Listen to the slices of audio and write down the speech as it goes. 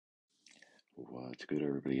What's good,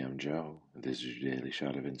 everybody? I'm Joe. This is your Daily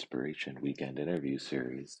Shot of Inspiration weekend interview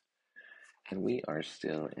series. And we are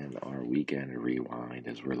still in our weekend rewind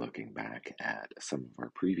as we're looking back at some of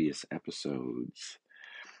our previous episodes.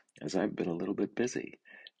 As I've been a little bit busy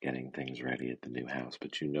getting things ready at the new house,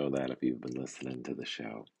 but you know that if you've been listening to the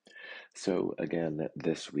show. So, again,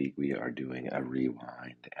 this week we are doing a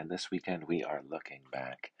rewind, and this weekend we are looking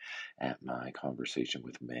back at my conversation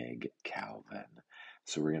with Meg Calvin.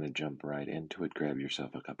 So, we're going to jump right into it. Grab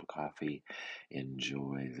yourself a cup of coffee,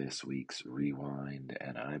 enjoy this week's rewind,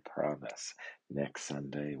 and I promise next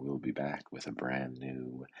Sunday we'll be back with a brand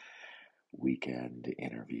new weekend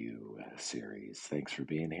interview series. Thanks for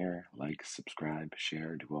being here. Like, subscribe,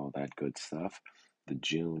 share, do all that good stuff. The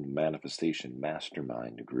June Manifestation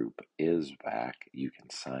Mastermind group is back. You can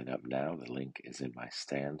sign up now. The link is in my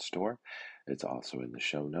Stan store. It's also in the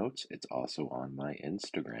show notes. It's also on my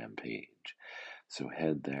Instagram page. So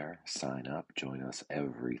head there, sign up, join us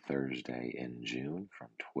every Thursday in June from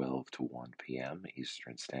 12 to 1 p.m.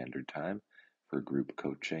 Eastern Standard Time for group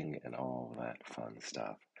coaching and all that fun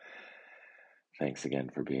stuff. Thanks again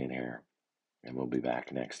for being here, and we'll be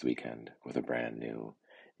back next weekend with a brand new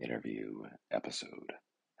interview episode.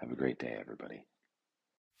 Have a great day, everybody.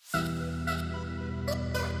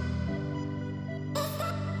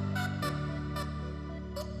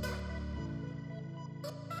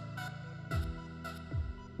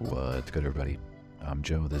 What's good, everybody? I'm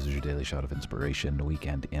Joe. This is your Daily Shot of Inspiration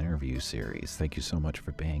weekend interview series. Thank you so much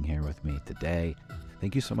for being here with me today.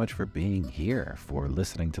 Thank you so much for being here, for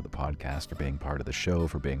listening to the podcast, for being part of the show,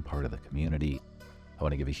 for being part of the community. I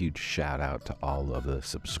want to give a huge shout out to all of the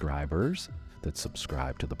subscribers that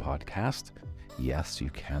subscribe to the podcast. Yes, you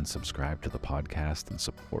can subscribe to the podcast and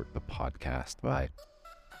support the podcast by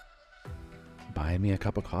buying me a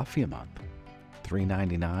cup of coffee a month.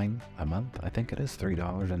 $3.99 a month, I think it is,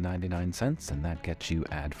 $3.99, and that gets you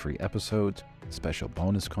ad-free episodes, special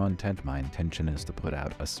bonus content. My intention is to put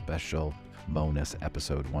out a special bonus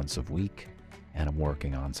episode once a week, and I'm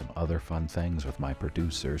working on some other fun things with my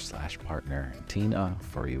producer/partner, Tina,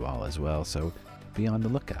 for you all as well, so be on the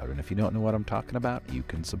lookout. And if you don't know what I'm talking about, you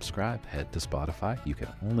can subscribe. Head to Spotify. You can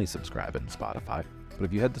only subscribe in Spotify, but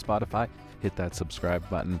if you head to Spotify, hit that subscribe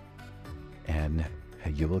button, and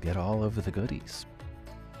you will get all of the goodies.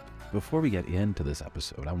 Before we get into this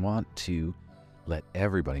episode, I want to let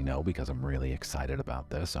everybody know, because I'm really excited about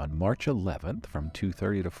this, on March 11th from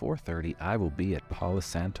 2:30 to 4:30, I will be at Palo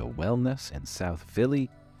Santo Wellness in South Philly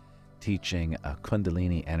teaching a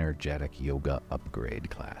Kundalini energetic yoga upgrade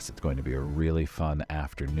class. It's going to be a really fun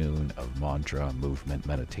afternoon of mantra, movement,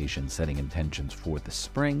 meditation, setting intentions for the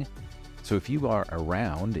spring. So if you are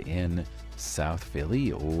around in South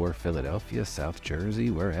Philly or Philadelphia, South Jersey,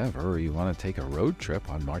 wherever, or you want to take a road trip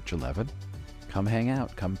on March 11th, come hang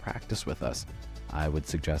out, come practice with us. I would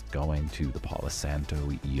suggest going to the Palo Santo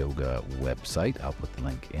Yoga website. I'll put the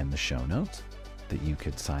link in the show notes that you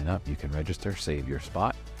could sign up. You can register, save your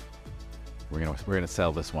spot. We're gonna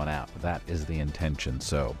sell this one out. That is the intention.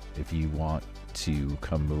 So if you want to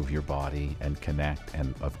come move your body and connect,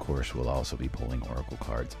 and of course we'll also be pulling oracle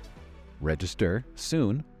cards, register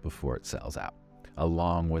soon before it sells out.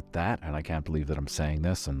 Along with that, and I can't believe that I'm saying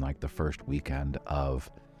this in like the first weekend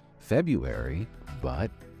of February,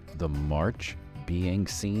 but the March Being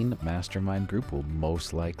Seen Mastermind group will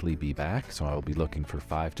most likely be back. So I'll be looking for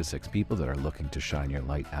 5 to 6 people that are looking to shine your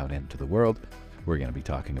light out into the world. We're going to be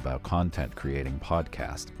talking about content, creating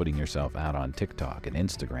podcasts, putting yourself out on TikTok and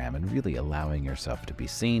Instagram, and really allowing yourself to be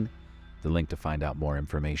seen. The link to find out more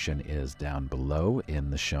information is down below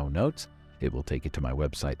in the show notes. It will take you to my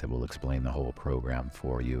website that will explain the whole program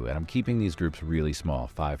for you. And I'm keeping these groups really small,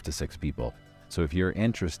 5 to 6 people. So if you're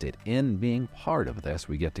interested in being part of this,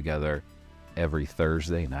 we get together every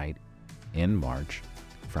Thursday night in March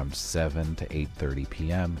from 7 to 8:30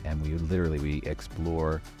 p.m. And we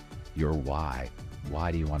explore your why.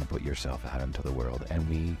 Why do you want to put yourself out into the world? And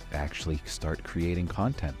we actually start creating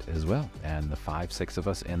content as well. And the 5, 6 of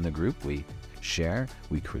us in the group, we share,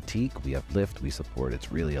 we critique, we uplift, we support.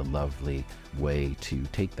 It's really a lovely way to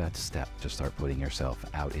take that step to start putting yourself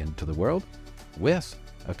out into the world with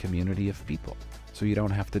a community of people. So you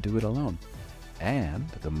don't have to do it alone. And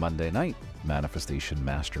the Monday night Manifestation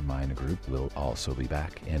Mastermind group will also be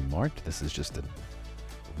back in March. This is just a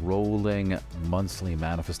rolling monthly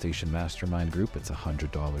Manifestation Mastermind group. It's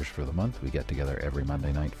 $100 for the month. We get together every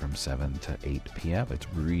Monday night from 7 to 8 p.m. It's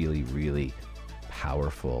really, really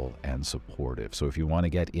powerful and supportive. So if you want to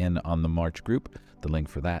get in on the March group, the link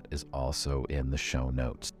for that is also in the show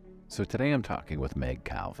notes. So today I'm talking with Meg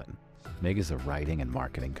Calvin. Meg is a writing and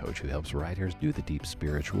marketing coach who helps writers do the deep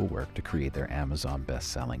spiritual work to create their Amazon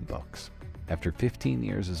best-selling books. After 15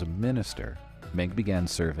 years as a minister, Meg began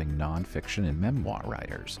serving nonfiction and memoir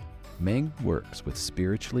writers. Meg works with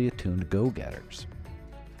spiritually attuned go-getters,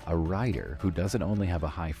 a writer who doesn't only have a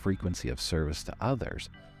high frequency of service to others,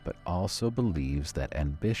 but also believes that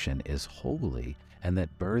ambition is holy and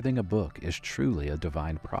that birthing a book is truly a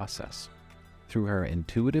divine process. Through her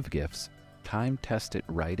intuitive gifts, time-tested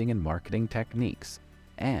writing and marketing techniques,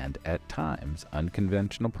 and, at times,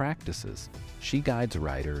 unconventional practices, she guides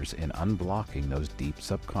writers in unblocking those deep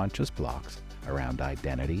subconscious blocks around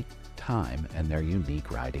identity, time, and their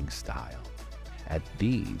unique writing style. As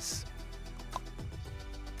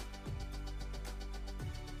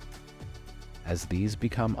these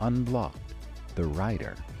become unblocked, the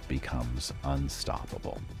writer becomes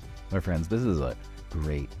unstoppable. My friends, this is a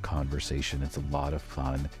great conversation. It's a lot of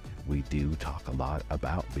fun. We do talk a lot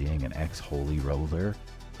about being an ex-holy roller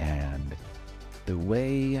and the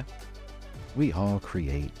way we all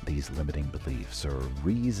create these limiting beliefs or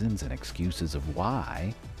reasons and excuses of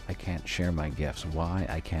why I can't share my gifts, why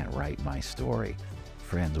I can't write my story.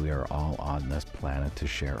 Friends, we are all on this planet to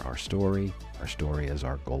share our story. Our story is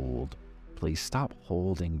our gold. Please stop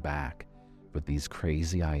holding back with these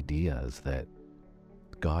crazy ideas that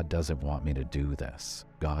God doesn't want me to do this.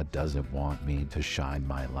 God doesn't want me to shine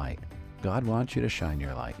my light. God wants you to shine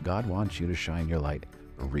your light. God wants you to shine your light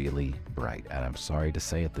really bright. And I'm sorry to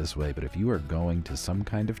say it this way, but if you are going to some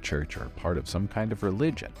kind of church or part of some kind of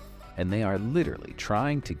religion, and they are literally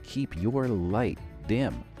trying to keep your light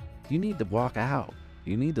dim, you need to walk out.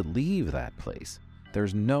 You need to leave that place.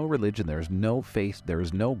 There's no religion, there's no faith, there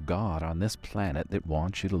is no God on this planet that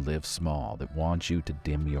wants you to live small, that wants you to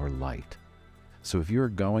dim your light. So if you're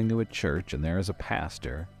going to a church and there is a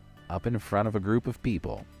pastor up in front of a group of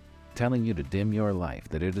people telling you to dim your life,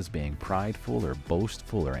 that it is being prideful or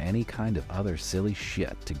boastful or any kind of other silly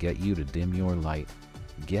shit to get you to dim your light,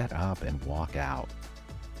 get up and walk out.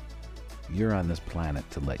 You're on this planet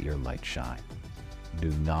to let your light shine. Do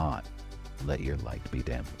not let your light be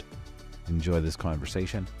dimmed. Enjoy this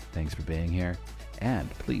conversation. Thanks for being here. And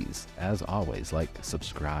please, as always, like,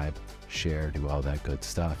 subscribe, share, do all that good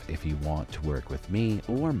stuff. If you want to work with me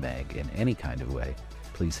or Meg in any kind of way,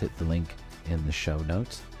 please hit the link in the show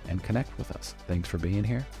notes and connect with us. Thanks for being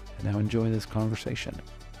here. And now enjoy this conversation.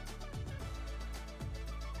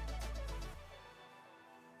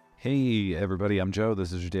 Hey everybody, I'm Joe.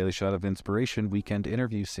 This is your Daily Shot of Inspiration weekend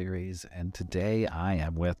interview series. And today I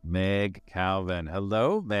am with Meg Calvin.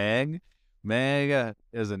 Hello, Meg. Meg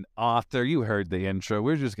is an author. You heard the intro.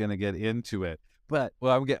 We're just going to get into it. But,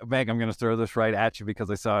 well, Meg, I'm going to throw this right at you because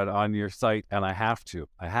I saw it on your site and I have to.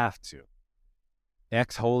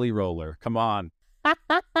 Ex-holy roller. Come on.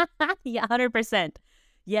 Yeah, 100%.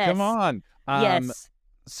 Yes. Come on. Yes.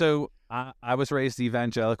 So I was raised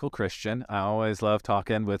evangelical Christian. I always love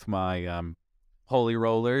talking with my holy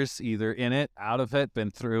rollers, either in it, out of it, been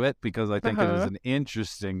through it, because I think it is an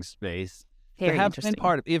interesting space Very to have interesting. been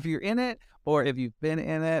part of. If you're in it or if you've been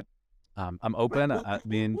in it, I'm open.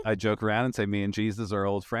 I joke around and say me and Jesus are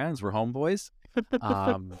old friends. We're homeboys.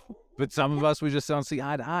 But some of us, we just don't see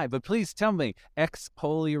eye to eye. But please tell me,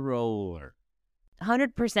 ex-holy roller.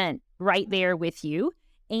 100% right there with you,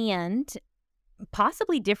 and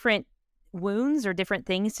possibly different wounds or different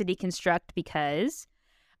things to deconstruct, because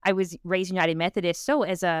I was raised United Methodist. So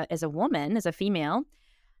as a woman, as a female,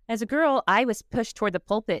 as a girl, I was pushed toward the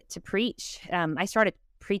pulpit to preach. I started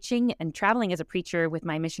preaching and traveling as a preacher with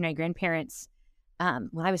my missionary grandparents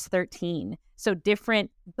when I was 13. So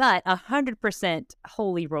different, but 100%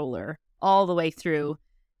 holy roller all the way through.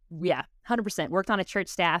 Yeah, 100%. Worked on a church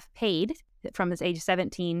staff, paid from this age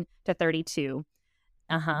 17 to 32.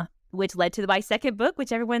 Which led to my second book,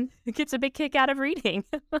 which everyone gets a big kick out of reading.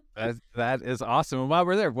 That is awesome. And while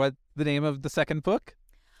we're there, what's the name of the second book?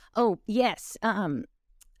 Oh, yes.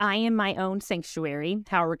 I Am My Own Sanctuary,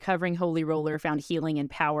 How a Recovering Holy Roller Found Healing and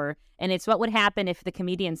Power. And it's what would happen if the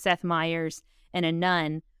comedian Seth Meyers and a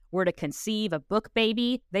nun were to conceive a book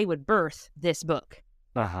baby. They would birth this book.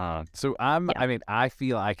 So I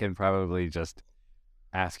feel I can probably just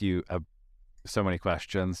ask you so many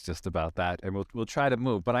questions just about that, and we'll try to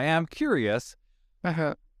move. But I am curious,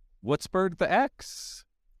 what spurred the X?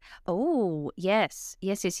 Oh, yes.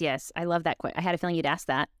 I love that question. I had a feeling you'd ask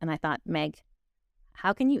that, and I thought, Meg,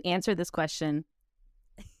 how can you answer this question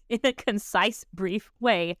in a concise, brief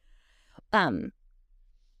way? I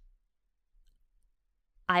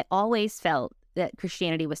always felt that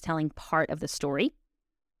Christianity was telling part of the story,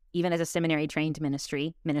 even as a seminary-trained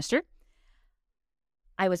minister.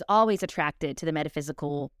 I was always attracted to the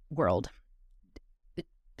metaphysical world,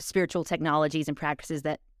 spiritual technologies and practices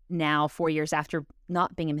that now, 4 years after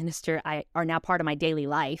not being a minister, are now part of my daily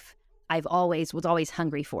life. I've always was always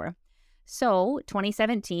hungry for. So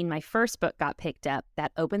 2017, my first book got picked up.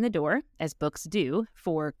 That opened the door, as books do,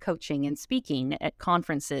 for coaching and speaking at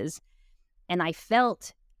conferences. And I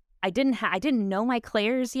felt I didn't know my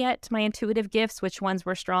clairs yet, my intuitive gifts, which ones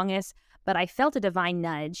were strongest, but I felt a divine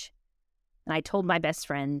nudge. And I told my best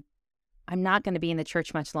friend, I'm not going to be in the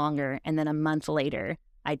church much longer. And then a month later,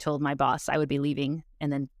 I told my boss I would be leaving.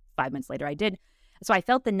 And then 5 months later, I did. So I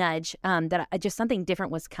felt the nudge that just something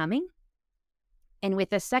different was coming. And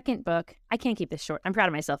with the second book, I can't keep this short. I'm proud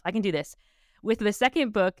of myself. I can do this. With the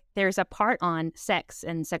second book, there's a part on sex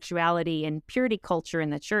and sexuality and purity culture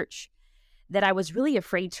in the church that I was really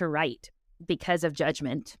afraid to write because of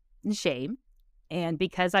judgment and shame, and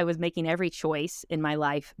because I was making every choice in my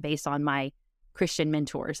life based on my Christian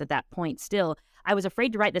mentors at that point. Still, I was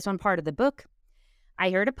afraid to write this one part of the book. I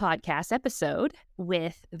heard a podcast episode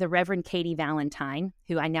with the Reverend Katie Valentine,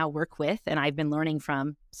 who I now work with and I've been learning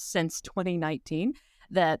from since 2019,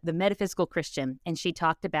 the metaphysical Christian. And she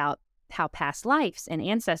talked about how past lives and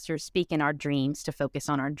ancestors speak in our dreams to focus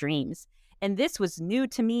on our dreams. And this was new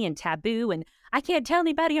to me and taboo, and I can't tell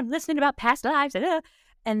anybody I'm listening about past lives.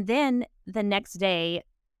 And then the next day,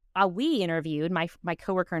 we interviewed, my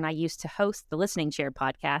coworker and I used to host the Listening Chair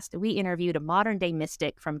podcast. We interviewed a modern day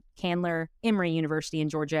mystic from Candler Emory University in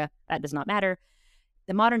Georgia. That does not matter.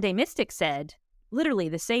 The modern day mystic said, literally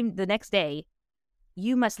the next day,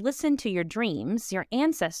 you must listen to your dreams, your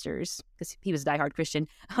ancestors, because he was a diehard Christian,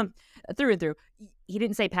 through and through. He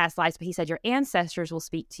didn't say past lives, but he said your ancestors will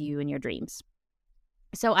speak to you in your dreams.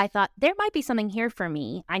 So I thought there might be something here for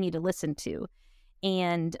me I need to listen to.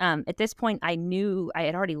 And at this point, I knew I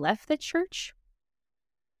had already left the church,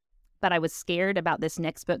 but I was scared about this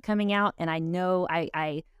next book coming out. And I know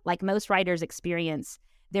I like most writers experience,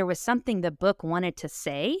 there was something the book wanted to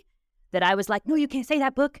say that I was like, no, you can't say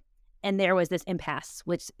that book. And there was this impasse,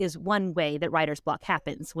 which is one way that writer's block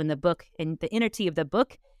happens, when the book and the entity of the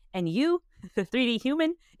book and you, the 3D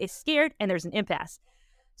human, is scared and there's an impasse.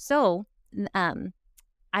 So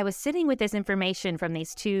I was sitting with this information from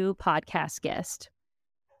these two podcast guests.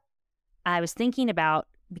 I was thinking about,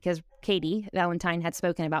 because Katie Valentine had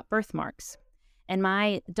spoken about birthmarks. And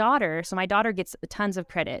my daughter gets tons of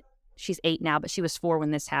credit. She's 8 now, but she was 4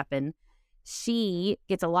 when this happened. She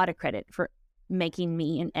gets a lot of credit for making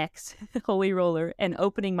me an ex-holy roller and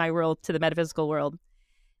opening my world to the metaphysical world.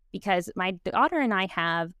 Because my daughter and I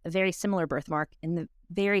have a very similar birthmark in the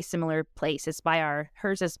very similar place. It's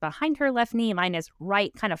hers is behind her left knee, and mine is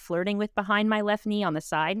right, kind of flirting with behind my left knee on the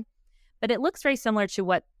side. But it looks very similar to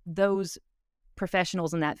what those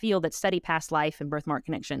professionals in that field that study past life and birthmark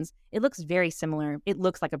connections, it looks very similar. It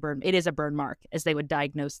looks like it is a burn mark, as they would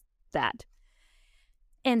diagnose that.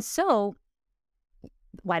 And so,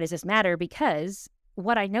 why does this matter? Because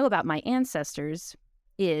what I know about my ancestors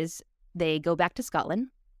is they go back to Scotland,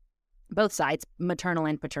 both sides, maternal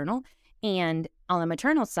and paternal. And on the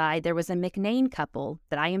maternal side, there was a McNain couple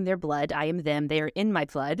that I am their blood, I am them, they are in my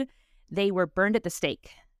blood. They were burned at the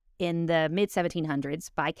stake in the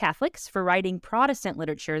mid-1700s by Catholics for writing Protestant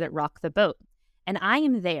literature that rocked the boat. And I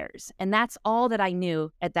am theirs. And that's all that I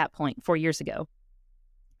knew at that point 4 years ago.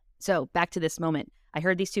 So back to this moment. I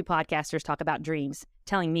heard these two podcasters talk about dreams,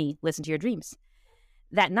 telling me, listen to your dreams.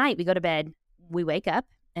 That night, we go to bed, we wake up,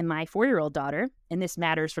 and my 4-year-old daughter, and this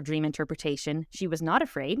matters for dream interpretation, she was not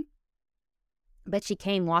afraid, but she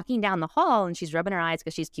came walking down the hall, and she's rubbing her eyes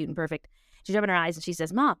because she's cute and perfect. She's rubbing her eyes, and she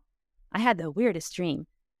says, Mom, I had the weirdest dream.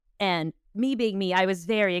 And me being me, I was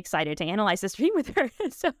very excited to analyze this dream with her.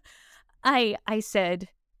 So I said,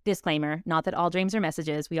 disclaimer, not that all dreams are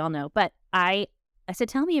messages, we all know, but I said,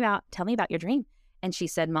 tell me about your dream. And she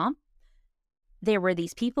said, Mom, there were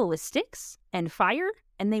these people with sticks and fire,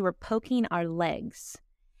 and they were poking our legs.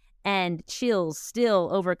 And chills still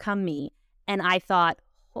overcome me. And I thought,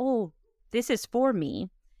 oh, this is for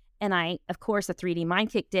me. And of course, the 3D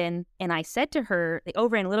mind kicked in. And I said to her, the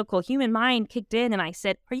overanalytical human mind kicked in. And I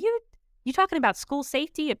said, are you talking about school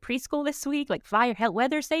safety at preschool this week? Like fire, hell,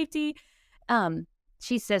 weather safety?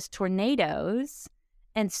 She says, tornadoes.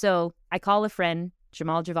 And so I call a friend,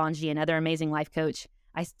 Jamal Javanji, another amazing life coach.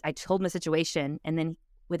 I told him the situation, and then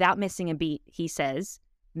without missing a beat, he says,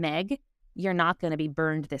 Meg, you're not going to be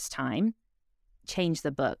burned this time. Change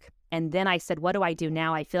the book. And then I said, what do I do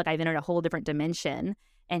now? I feel like I've entered a whole different dimension.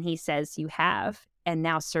 And he says, you have, and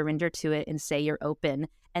now surrender to it and say you're open.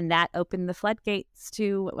 And that opened the floodgates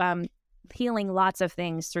to healing lots of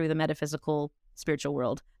things through the metaphysical spiritual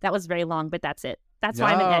world. That was very long, but that's it. That's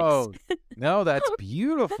why I'm an ex. No, that's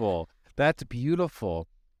beautiful. That's beautiful.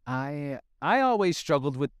 I always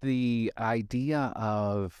struggled with the idea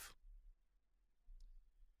of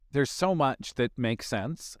there's so much that makes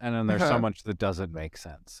sense, and then there's so much that doesn't make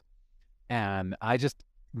sense. And I just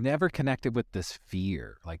never connected with this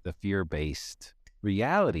fear, like the fear-based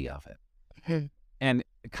reality of it. And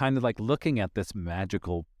kind of like looking at this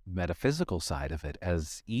magical, metaphysical side of it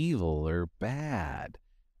as evil or bad.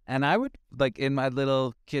 And I would, like, in my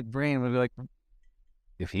little kid brain, would be like,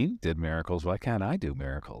 if he did miracles, why can't I do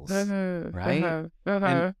miracles? Right?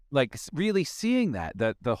 And like really seeing that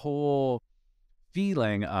the whole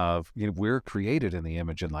feeling of, we're created in the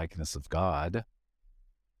image and likeness of God.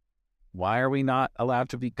 Why are we not allowed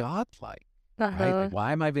to be godlike? Right? Like,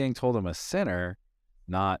 why am I being told I'm a sinner,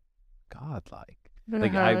 not godlike?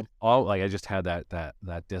 Like I just had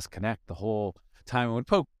that disconnect the whole time. I would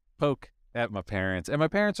poke at my parents, and my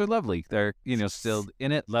parents are lovely. They're still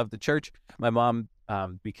in it, love the church. My mom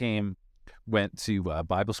went to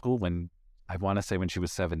Bible school when she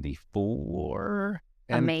was 74.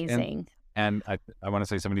 Amazing. And I want to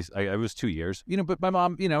say 70. I was 2 years. But my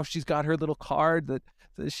mom, she's got her little card that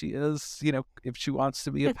she is, if she wants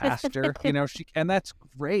to be a pastor, and that's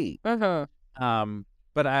great.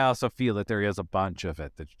 But I also feel that there is a bunch of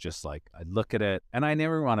it that's just like, I look at it, and I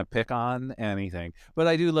never want to pick on anything, but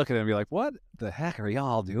I do look at it and be like, what the heck are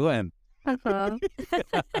y'all doing?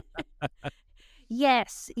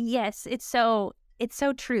 Yes. It's so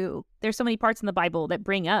true. There's so many parts in the Bible that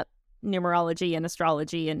bring up numerology and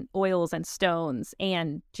astrology and oils and stones,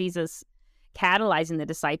 and Jesus catalyzing the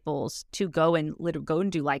disciples to go and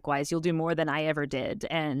do likewise. You'll do more than I ever did.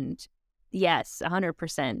 And yes,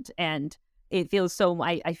 100%. And it feels so,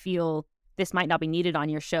 I feel this might not be needed on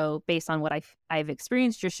your show based on what I've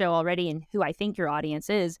experienced your show already and who I think your audience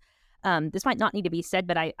is. This might not need to be said,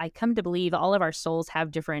 but I come to believe all of our souls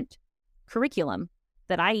have different curriculum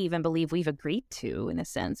that I even believe we've agreed to, in a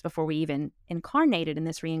sense, before we even incarnated in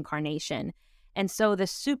this reincarnation. And so the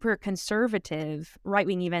super conservative,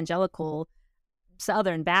 right-wing evangelical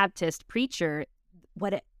Southern Baptist preacher,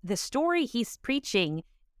 the story he's preaching,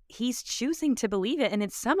 he's choosing to believe it, and in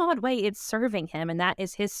some odd way it's serving him, and that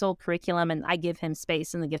is his soul curriculum, and I give him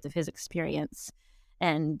space and the gift of his experience.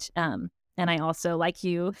 And I also, like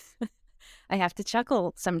you, I have to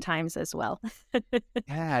chuckle sometimes as well.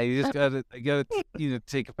 Yeah, you just gotta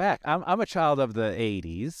take it back. I'm a child of the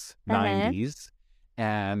 80s, 90s,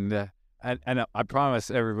 and I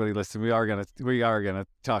promise everybody listening, we are gonna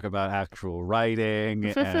talk about actual writing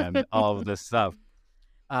and all of this stuff.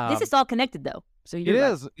 This is all connected, though. So you're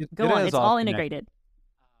right. Go on. It's all integrated.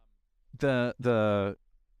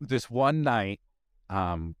 This one night,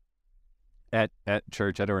 at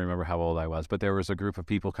church, I don't remember how old I was, but there was a group of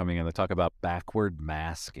people coming in to talk about backward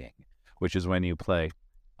masking, which is when you play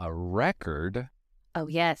a record. Oh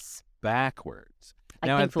yes. Backwards. Like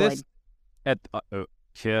now Pink Floyd.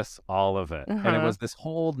 Kiss, all of it, and it was this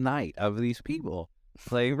whole night of these people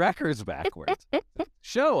playing records backwards.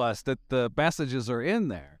 Show us that the messages are in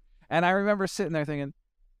there. And I remember sitting there thinking,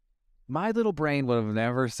 my little brain would have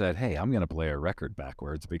never said, hey, I'm going to play a record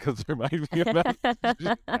backwards because there might be a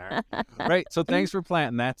message there. Right? So thanks for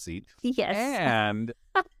planting that seed. Yes. And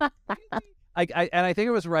I think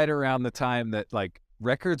it was right around the time that, like,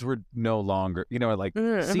 records were no longer,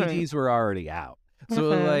 CDs were already out. So,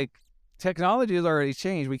 like, technology has already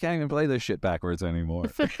changed. We can't even play this shit backwards anymore.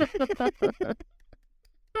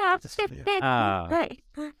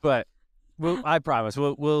 But I promise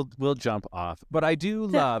we'll jump off. But I do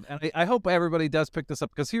love, and I hope everybody does pick this up,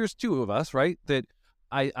 because here's two of us, right, that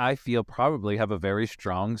I feel probably have a very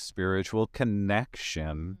strong spiritual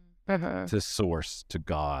connection to Source, to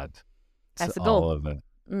God. That's the all goal. of it,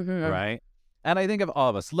 right? And I think of all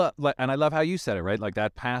of us, and I love how you said it, right? Like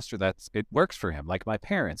that pastor, it works for him. Like my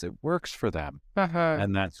parents, it works for them,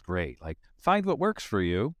 and that's great. Like, find what works for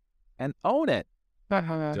you and own it.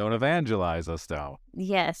 Don't evangelize us, though.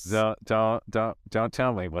 Yes. Don't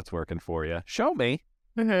tell me what's working for you. Show me,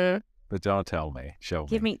 but don't tell me. Show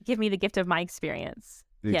me. Give me the gift of my experience.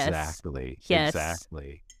 Exactly. Yes.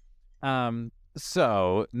 Exactly.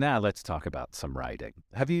 So now let's talk about some writing.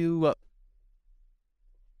 Have you,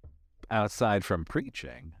 outside from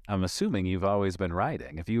preaching, I'm assuming you've always been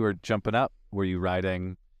writing. If you were jumping up, were you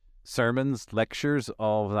writing sermons, lectures,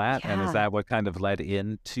 all of that? Yeah. And is that what kind of led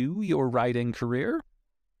into your writing career?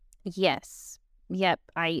 Yes. Yep.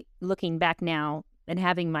 Looking back now and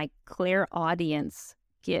having my clairaudience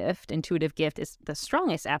gift, intuitive gift, is the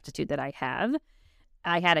strongest aptitude that I have.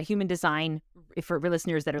 I had a human design, for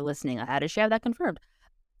listeners that are listening, I had to share that confirmed.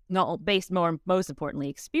 No, most importantly,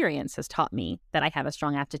 experience has taught me that I have a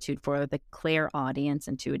strong aptitude for the clairaudience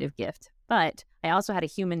intuitive gift. But I also had a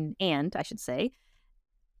human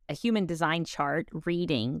design chart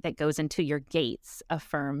reading that goes into your gates,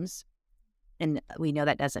 affirms And we know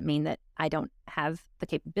that doesn't mean that I don't have the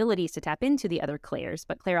capabilities to tap into the other clairs,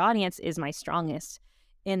 but clairaudience is my strongest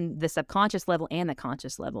in the subconscious level and the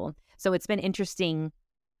conscious level. So it's been interesting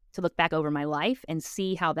to look back over my life and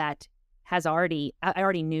see how that has I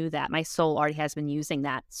already knew that. My soul already has been using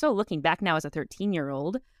that. So looking back now as a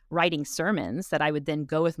 13-year-old, writing sermons that I would then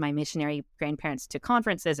go with my missionary grandparents to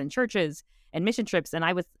conferences and churches and mission trips, and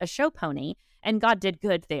I was a show pony, and God did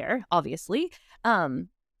good there, obviously.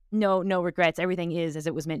 No regrets. Everything is as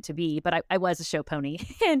it was meant to be, but I was a show pony.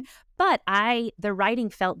 But the writing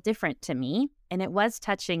felt different to me, and it was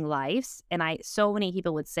touching lives. And so many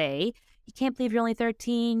people would say, you can't believe you're only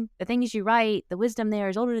 13. The things you write, the wisdom there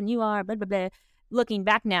is older than you are, blah, blah, blah. Looking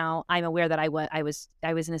back now, I'm aware that I was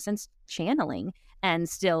in a sense channeling, and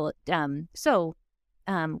still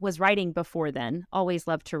was writing before then. Always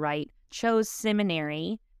loved to write. Chose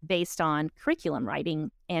seminary based on curriculum writing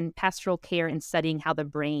and pastoral care and studying how the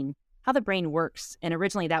brain works. And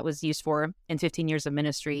originally that was used for, in 15 years of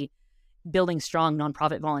ministry, building strong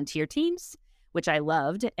nonprofit volunteer teams, which I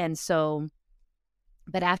loved. And so,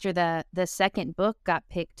 but after the second book got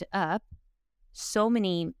picked up, so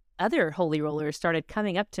many other holy rollers started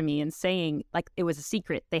coming up to me and saying, like, it was a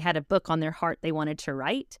secret. They had a book on their heart they wanted to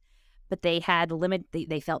write, but they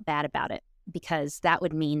felt bad about it, because that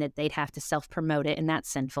would mean that they'd have to self-promote it, and that's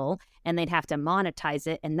sinful, and they'd have to monetize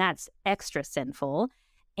it, and that's extra sinful,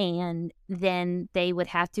 and then they would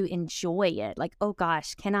have to enjoy it. Like, oh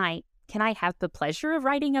gosh, can I have the pleasure of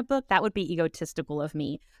writing a book? That would be egotistical of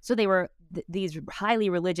me. So they were these highly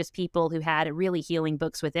religious people who had really healing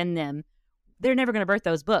books within them. They're never going to birth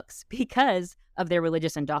those books because of their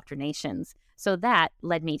religious indoctrinations. So that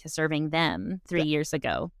led me to serving them 3 years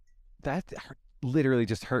ago. That literally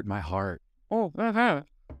just hurt my heart. Oh,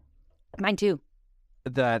 mine too.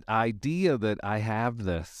 That idea that I have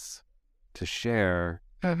this to share,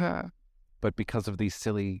 but because of these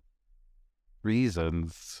silly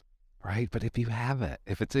reasons, right? But if you have it,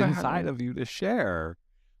 if it's inside of you to share,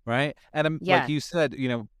 right? And like you said,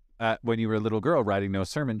 when you were a little girl writing those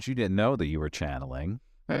sermons, you didn't know that you were channeling,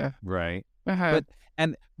 right? But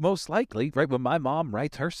and most likely, right, when my mom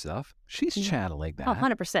writes her stuff, she's channeling that.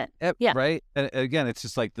 100%. Yeah. Right. And again, it's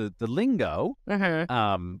just like the lingo,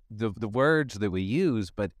 the words that we use.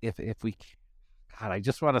 But if we, God, I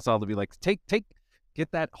just want us all to be like,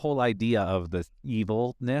 get that whole idea of the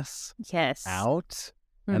evilness out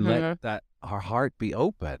and let that our heart be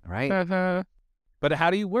open, right? But how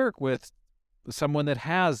do you work with someone that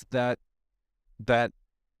has that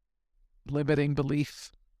limiting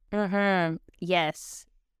belief? Yes.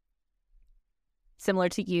 Similar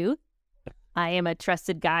to you, I am a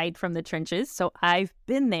trusted guide from the trenches, so I've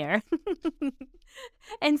been there.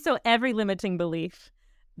 And so every limiting belief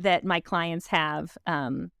that my clients have,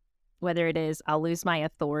 whether it is I'll lose my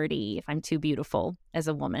authority if I'm too beautiful as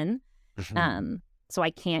a woman, so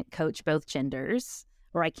I can't coach both genders,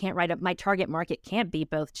 or I can't write up, my target market can't be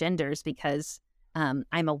both genders because I'm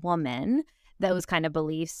a woman, those kind of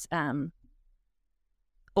beliefs,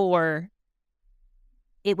 or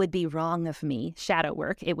it would be wrong of me, shadow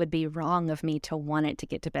work, it would be wrong of me to want it to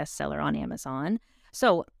get to bestseller on Amazon.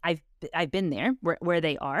 So I've been there where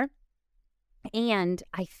they are. And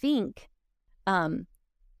I think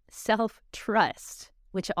self-trust,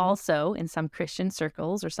 which also in some Christian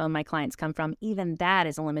circles or some of my clients come from, even that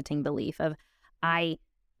is a limiting belief of I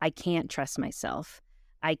can't trust myself.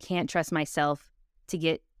 I can't trust myself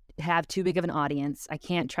to have too big of an audience. I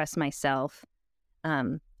can't trust myself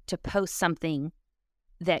to post something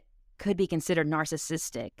that could be considered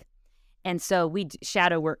narcissistic. And so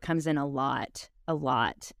shadow work comes in a lot.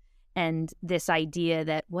 And this idea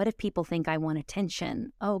that, what if people think I want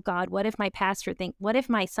attention? Oh God, what if my pastor what if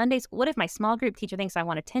my small group teacher thinks I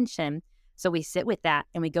want attention? So we sit with that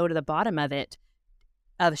and we go to the bottom of it,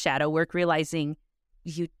 of shadow work, realizing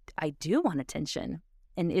I do want attention.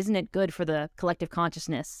 And isn't it good for the collective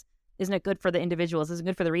consciousness? Isn't it good for the individuals? Isn't it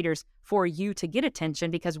good for the readers for you to get attention?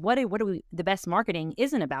 Because the best marketing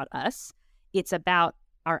isn't about us. It's about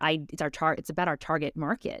it's about our target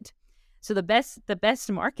market. So the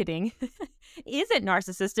best marketing isn't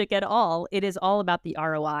narcissistic at all. It is all about the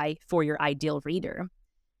ROI for your ideal reader.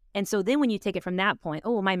 And so then when you take it from that point,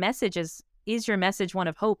 oh, my message is your message one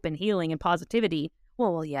of hope and healing and positivity?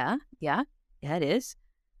 Well, yeah, it is.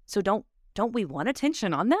 So don't we want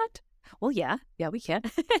attention on that? Well, yeah, we can.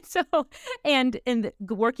 So, and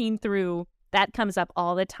working through that comes up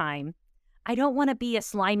all the time. I don't want to be a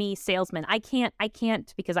slimy salesman. I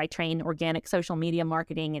can't because I train organic social media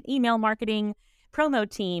marketing and email marketing, promo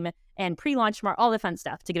team, and pre-launch all the fun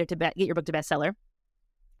stuff to get your book to bestseller.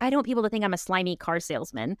 I don't want people to think I'm a slimy car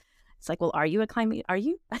salesman. It's like, well, are you?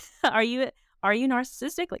 Are you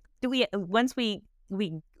narcissistic? Like, do we, once we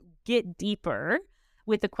get deeper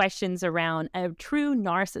with the questions around a true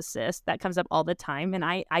narcissist, that comes up all the time. And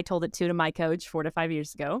I told it to my coach 4 to 5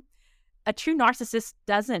 years ago. A true narcissist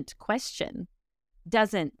doesn't question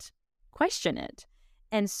it.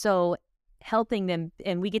 And so helping them,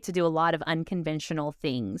 and we get to do a lot of unconventional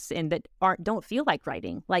things and that don't feel like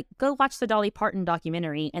writing. Like, go watch the Dolly Parton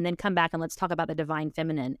documentary and then come back and let's talk about the divine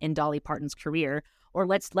feminine in Dolly Parton's career, or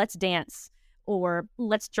let's dance, or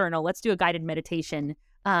let's journal, let's do a guided meditation.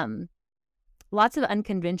 Lots of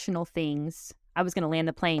unconventional things. I was going to land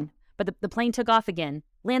the plane, but the plane took off again.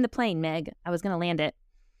 Land the plane, Meg. I was going to land it.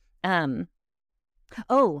 That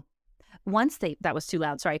was too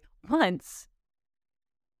loud. Sorry. Once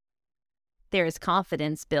there is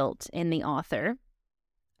confidence built in the author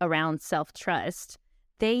around self-trust,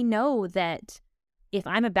 they know that if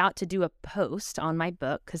I'm about to do a post on my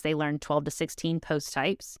book, because they learn 12 to 16 post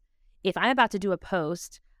types, if I'm about to do a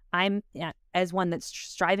post, I'm, as one that's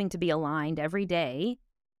striving to be aligned every day,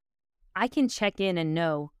 I can check in and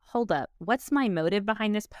know, hold up, what's my motive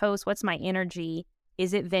behind this post? What's my energy?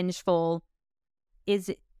 Is it vengeful?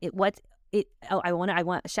 I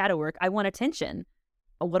want shadow work. I want attention.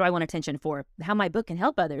 What do I want attention for? How my book can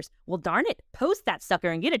help others. Well, darn it, post that sucker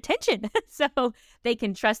and get attention. So they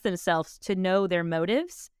can trust themselves to know their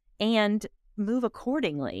motives and move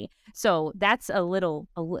accordingly. So that's a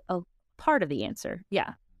part of the answer.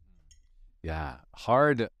 Yeah. Yeah.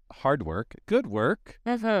 Hard work, good work,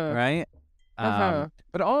 right?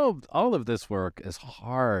 But all of this work is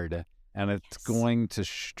hard, and it's going to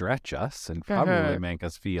stretch us and probably make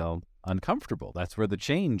us feel uncomfortable. That's where the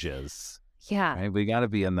change is. Yeah. Right? We got to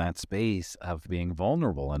be in that space of being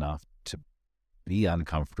vulnerable enough to be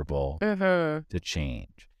uncomfortable, to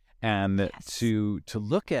change, and to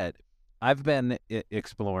look at. I've been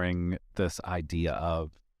exploring this idea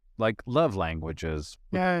of like love languages.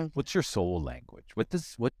 What's your soul language?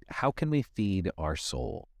 How can we feed our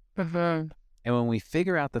soul? And when we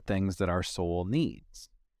figure out the things that our soul needs,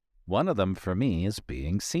 one of them for me is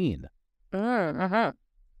being seen.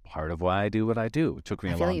 Part of why I do what I do. It took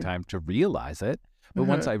me a long time to realize it. But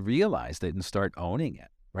once I realized it and start owning it,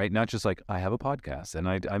 right? Not just like I have a podcast and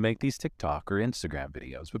I make these TikTok or Instagram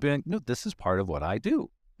videos, but being like, no, this is part of what I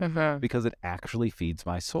do because it actually feeds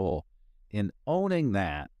my soul. In owning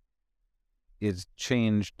that, it's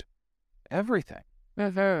changed everything.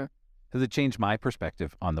 Because it changed my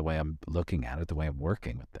perspective on the way I'm looking at it, the way I'm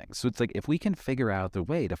working with things. So it's like, if we can figure out the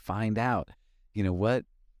way to find out,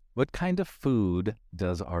 what kind of food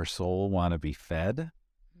does our soul want to be fed,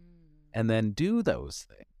 and then do those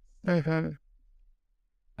things,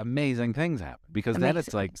 amazing things happen. Because then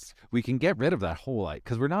it's like, we can get rid of that whole,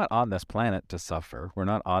 because we're not on this planet to suffer. We're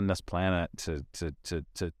not on this planet to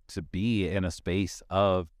be in a space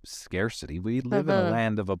of scarcity. We live in a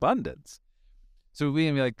land of abundance. So we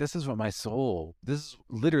can be like, this is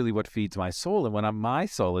literally what feeds my soul. And when my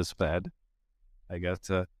soul is fed, I get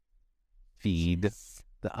to feed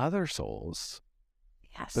the other souls.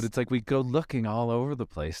 Yes. But it's like we go looking all over the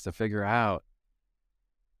place to figure out.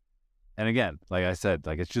 And again, like I said,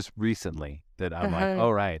 like it's just recently that I'm like,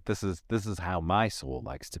 oh, right, this is how my soul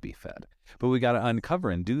likes to be fed. But we got to uncover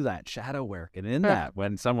and do that shadow work. And in that,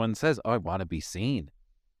 when someone says, oh, I want to be seen.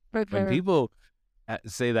 When people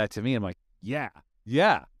say that to me, I'm like, yeah.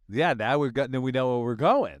 Now we know where we're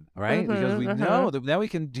going, right? Because we know that now we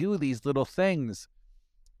can do these little things.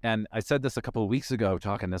 And I said this a couple of weeks ago,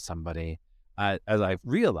 talking to somebody. As I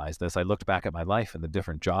realized this, I looked back at my life and the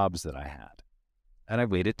different jobs that I had. And I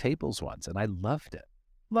waited tables once, and I loved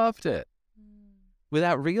it.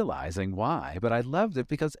 Without realizing why, but I loved it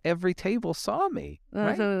because every table saw me,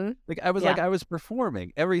 right? Like I was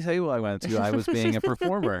performing. Every table I went to, I was being a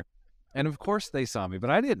performer. And of course they saw me, but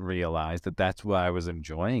I didn't realize that that's why I was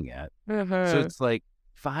enjoying it. So it's like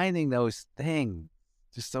finding those things,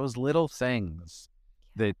 just those little things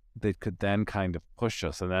that could then kind of push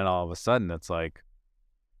us. And then all of a sudden it's like,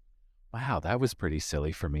 wow, that was pretty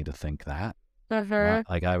silly for me to think that.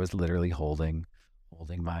 Like I was literally holding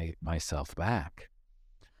myself back.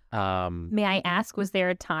 May I ask, was there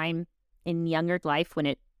a time in younger life when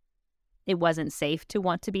it wasn't safe to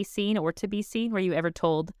want to be seen or to be seen? Were you ever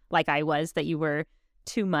told, like I was, that you were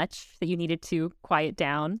too much, that you needed to quiet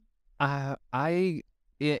down?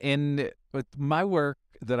 With my work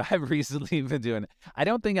that I've recently been doing, I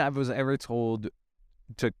don't think I was ever told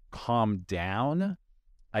to calm down.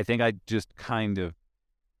 I think I just kind of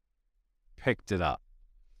picked it up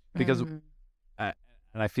because, and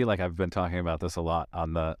I feel like I've been talking about this a lot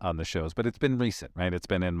on the shows, but it's been recent, right? It's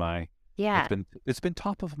been in my, it's been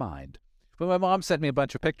top of mind. But my mom sent me a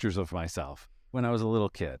bunch of pictures of myself when I was a little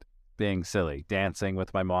kid being silly, dancing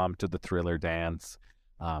with my mom to the Thriller dance.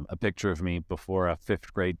 A picture of me before a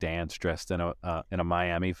 5th grade dance dressed in a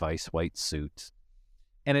Miami Vice white suit.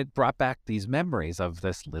 And it brought back these memories of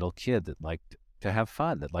this little kid that liked to have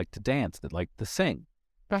fun, that liked to dance, that liked to sing.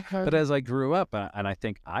 But as I grew up, and I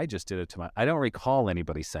think I just did it to I don't recall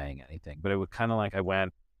anybody saying anything, but it was kind of like I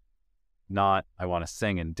went, not I want to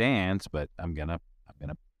sing and dance, but I'm gonna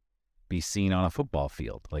be seen on a football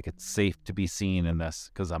field. Like, it's safe to be seen in this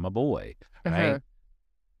because I'm a boy, right?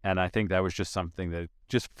 And I think that was just something that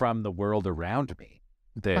just from the world around me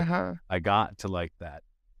that I got to, like, that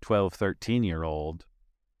 12, 13-year-old.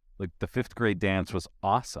 Like, the 5th grade dance was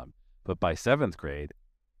awesome, but by 7th grade,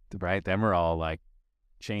 right, then we're all like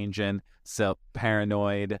changing,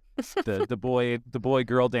 paranoid. The boy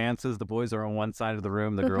girl dances. The boys are on one side of the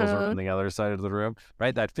room, the girls are on the other side of the room.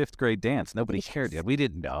 Right, that 5th grade dance, nobody cared yet. We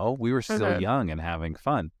didn't know. We were still young and having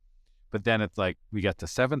fun. But then it's like we got to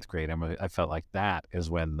 7th grade, and I felt like that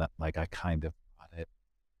is when I kind of got it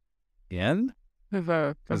in.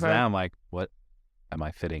 Because now I'm like, what am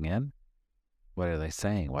I fitting in? What are they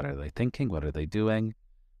saying? What are they thinking? What are they doing?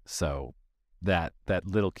 So that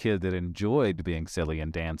little kid that enjoyed being silly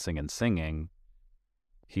and dancing and singing,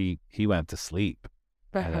 he went to sleep.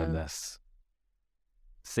 And in this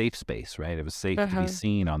safe space, right? It was safe to be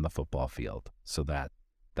seen on the football field. So that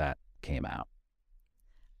came out.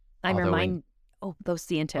 I'm reminded. Those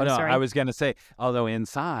Cientos. Oh, no, sorry. I was going to say, although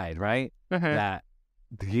inside, right, that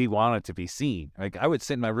he wanted to be seen. Like, I would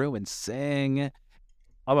sit in my room and sing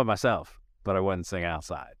all by myself, but I wouldn't sing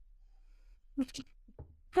outside.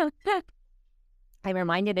 I'm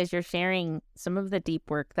reminded as you're sharing some of the deep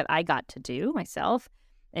work that I got to do myself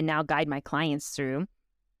and now guide my clients through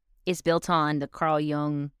is built on the Carl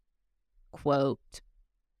Jung quote,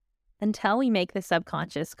 "Until we make the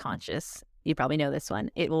subconscious conscious," you probably know this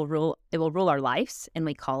one, it will rule our lives, and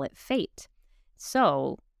we call it fate.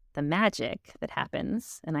 So the magic that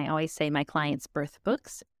happens, and I always say my clients birth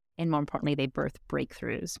books, and more importantly, they birth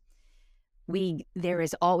breakthroughs. There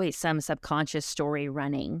is always some subconscious story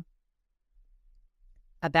running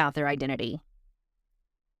about their identity.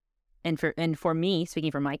 And for me,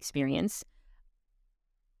 speaking from my experience,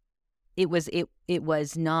 it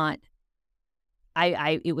was not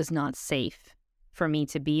safe for me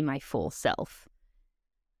to be my full self.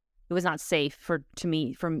 It was not safe for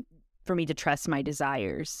me to trust my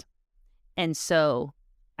desires. And so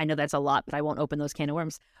I know that's a lot, but I won't open those can of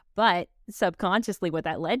worms. But subconsciously, what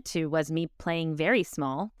that led to was me playing very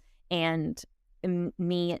small and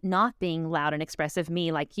me not being loud and expressive,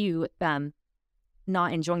 me like you,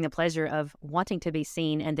 not enjoying the pleasure of wanting to be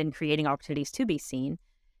seen and then creating opportunities to be seen.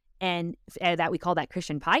 And that we call that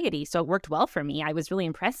Christian piety. So it worked well for me. I was really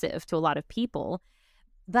impressive to a lot of people.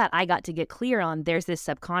 But I got to get clear on there's this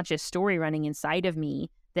subconscious story running inside of me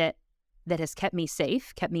that has kept me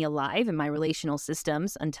safe, kept me alive in my relational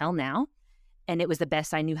systems until now. And it was the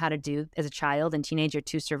best I knew how to do as a child and teenager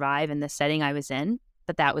to survive in the setting I was in.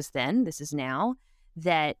 But that was then, this is now,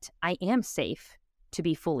 that I am safe to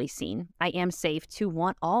be fully seen. I am safe to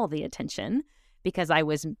want all the attention because I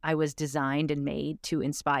was designed and made to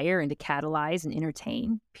inspire and to catalyze and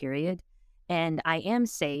entertain, period. And I am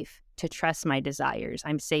safe to trust my desires.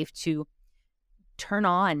 I'm safe to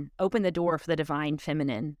open the door for the divine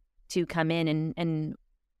feminine to come in and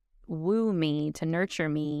woo me, to nurture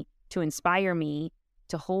me, to inspire me,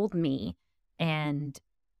 to hold me, and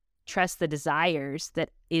trust the desires that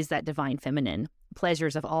is that divine feminine,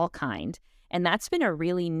 pleasures of all kind. And that's been a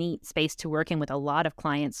really neat space to work in with a lot of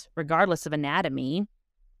clients, regardless of anatomy,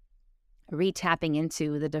 re-tapping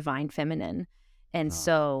into the divine feminine. And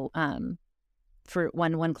so for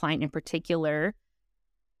one client in particular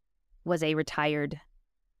was a retired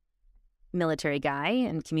military guy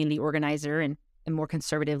and community organizer and a more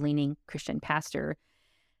conservative-leaning Christian pastor.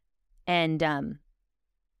 And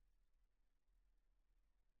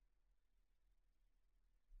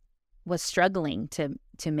was struggling to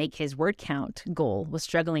make his word count goal, was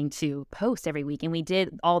struggling to post every week. And we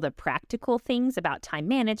did all the practical things about time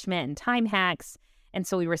management and time hacks. And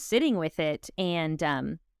so we were sitting with it. And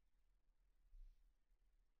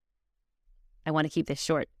I want to keep this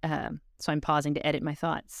short, so I'm pausing to edit my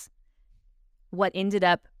thoughts. What ended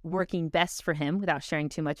up working best for him, without sharing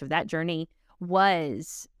too much of that journey,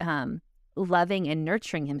 was loving and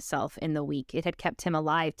nurturing himself in the week. It had kept him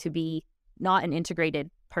alive to be not an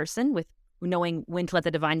integrated person with knowing when to let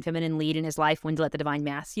the divine feminine lead in his life, when to let the divine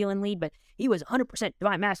masculine lead, but he was 100%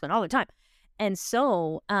 divine masculine all the time. And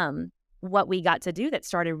so what we got to do that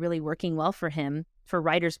started really working well for him for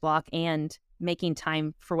writer's block and making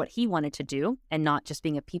time for what he wanted to do and not just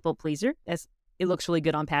being a people pleaser, as it looks really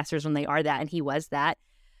good on pastors when they are that, and he was that.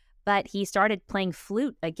 but he started playing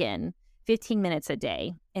flute again, 15 minutes a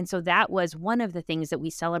day. And so that was one of the things that we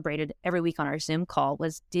celebrated every week on our Zoom call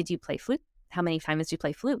was, did you play flute? How many times do you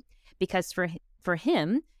play flute? Because for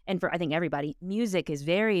him, and for I think everybody, music is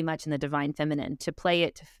very much in the divine feminine. To play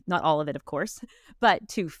it, not all of it, of course, but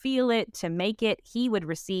to feel it, to make it, he would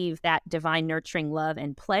receive that divine nurturing love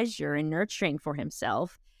and pleasure and nurturing for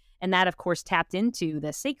himself. And that, of course, tapped into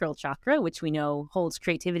the sacral chakra, which we know holds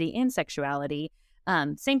creativity and sexuality,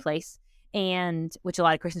 same place. And which a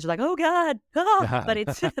lot of Christians are like, oh God, but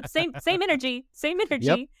it's same energy.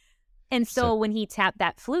 Yep. And so when he tapped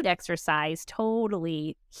that flute exercise,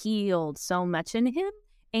 totally healed so much in him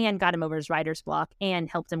and got him over his writer's block and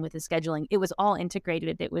helped him with his scheduling. It was all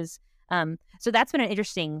integrated. It was, so that's been an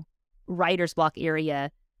interesting writer's block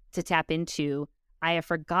area to tap into. I have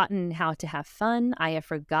forgotten how to have fun. I have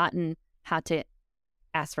forgotten how to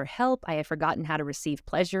ask for help. I have forgotten how to receive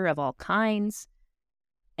pleasure of all kinds.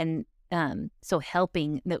 And so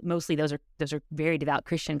helping, mostly those are very devout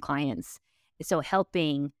Christian clients. So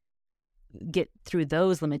helping get through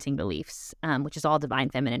those limiting beliefs, which is all divine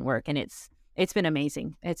feminine work. And it's been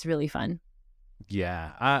amazing. It's really fun.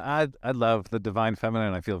 Yeah, I love the divine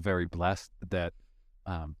feminine. I feel very blessed that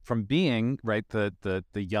from being the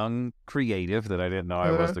young creative that I didn't know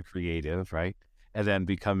I was the creative, right, and then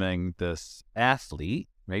becoming this athlete,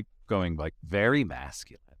 right, going like very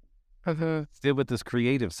masculine, still with this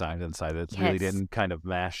creative side inside that really didn't kind of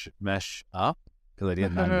mesh up because I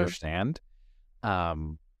didn't understand.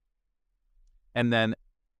 And then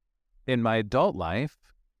in my adult life,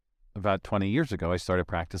 about 20 years ago, I started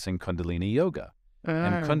practicing Kundalini yoga.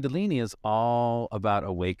 And Kundalini is all about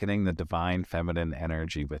awakening the divine feminine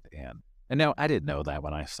energy within. And now I didn't know that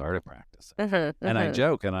when I started practicing. And I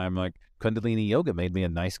joke and I'm like, Kundalini yoga made me a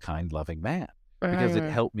nice, kind, loving man because it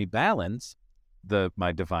helped me balance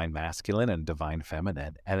my divine masculine and divine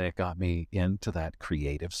feminine. And it got me into that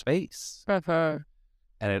creative space.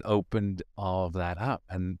 And it opened all of that up.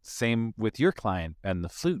 And same with your client and the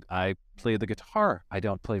flute. I play the guitar. I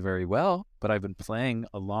don't play very well, but I've been playing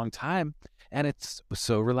a long time and it's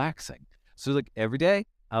so relaxing. So like every day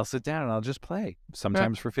I'll sit down and I'll just play.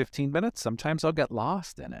 Sometimes for 15 minutes, sometimes I'll get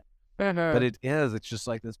lost in it. But it's just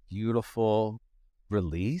like this beautiful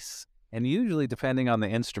release. And usually depending on the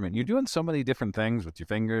instrument, you're doing so many different things with your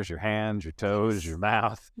fingers, your hands, your toes, your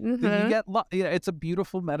mouth. That you get, it's a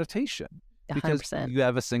beautiful meditation. Because 100%. you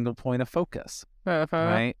have a single point of focus,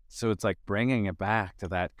 right? So it's like bringing it back to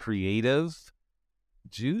that creative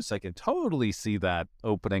juice. I can totally see that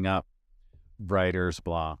opening up writer's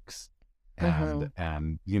blocks and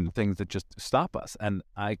things that just stop us. And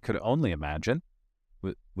I could only imagine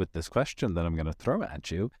with this question that I'm going to throw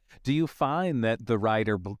at you, do you find that the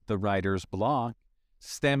writer's block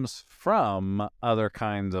stems from other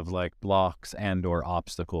kinds of like blocks and or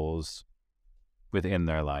obstacles within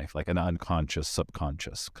their life, like an unconscious,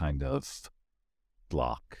 subconscious kind of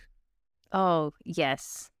block? Oh,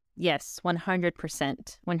 yes,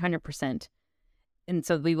 100%, 100%. And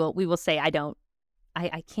so we will say,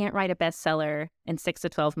 I can't write a bestseller in 6 to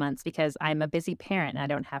 12 months because I'm a busy parent and I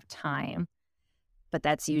don't have time. But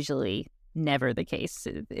that's usually never the case.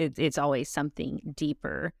 It's always something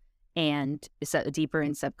deeper and deeper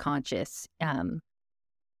and subconscious.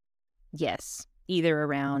 Yes, either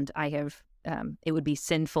around it would be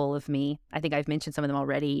sinful of me. I think I've mentioned some of them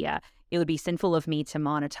already. It would be sinful of me to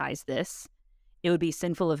monetize this. It would be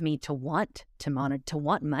sinful of me to want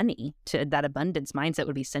money. To that abundance mindset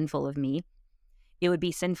would be sinful of me. It would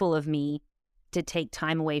be sinful of me to take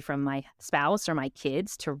time away from my spouse or my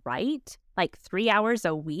kids to write like 3 hours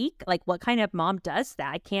a week. Like what kind of mom does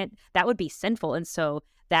that? I can't. That would be sinful. And so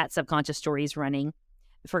that subconscious story is running.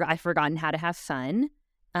 I've forgotten how to have fun,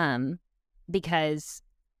 because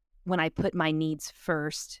when I put my needs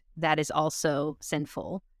first, that is also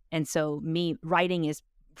sinful. And so writing is,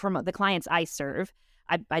 from the clients I serve,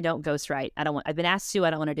 I don't ghostwrite. I've been asked to,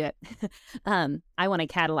 I don't want to do it. I want to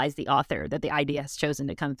catalyze the author that the idea has chosen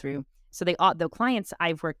to come through. So the clients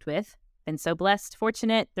I've worked with, been so blessed,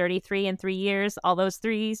 fortunate, 33 in 3 years, all those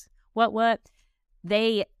threes,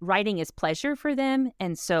 writing is pleasure for them.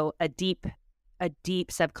 And so a deep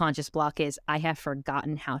subconscious block is, I have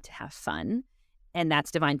forgotten how to have fun. And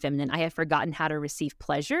that's divine feminine. I have forgotten how to receive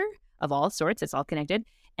pleasure of all sorts. It's all connected.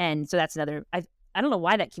 And so that's another, I don't know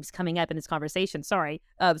why that keeps coming up in this conversation. Sorry.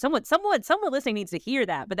 Someone listening needs to hear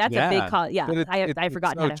that, but that's a big call. Yeah. I've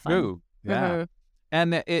forgotten how to have fun. Yeah.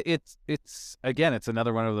 And it's again, it's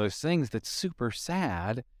another one of those things that's super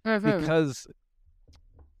sad because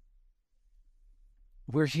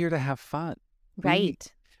we're here to have fun.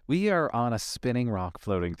 Right. We are on a spinning rock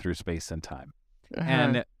floating through space and time.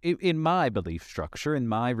 And in my belief structure, in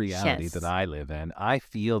my reality that Yes. I live in, I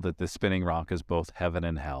feel that the spinning rock is both heaven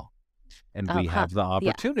and hell. And we Huh. have the Yeah.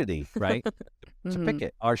 opportunity, right, to hmm pick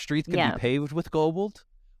it. Our streets can be Yeah. paved with gold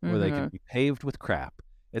or they can hmm be paved with crap.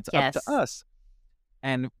 It's up to Yes. us.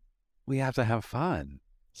 And we have to have fun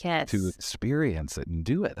to Yes. experience it and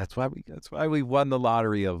do it. That's why we won the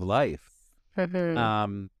lottery of life.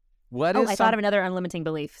 What Oh, is I thought of another unlimiting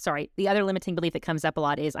belief. Sorry. The other limiting belief that comes up a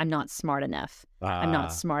lot is I'm not smart enough. I'm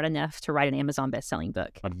not smart enough to write an Amazon best-selling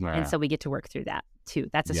book. And so we get to work through that too.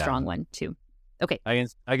 That's a strong one too. Okay.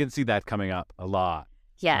 I can see that coming up a lot.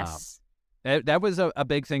 Yes. That was a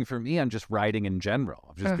big thing for me on just writing in general.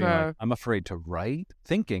 Of just being like, I'm afraid to write,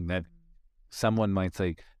 thinking that someone might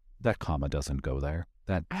say, that comma doesn't go there.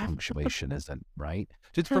 That punctuation isn't right.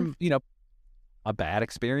 Just from, a bad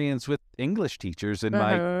experience with English teachers in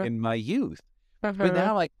my youth. But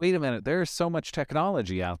now, like, wait a minute, there's so much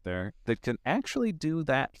technology out there that can actually do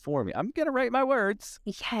that for me. I'm going to write my words,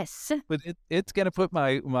 Yes. but it's going to put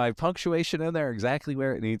my punctuation in there exactly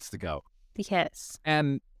where it needs to go. Yes.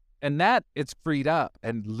 And that it's freed up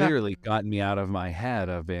and literally gotten me out of my head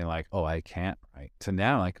of being like, oh, I can't write, to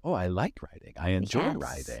now like, oh, I like writing. I enjoy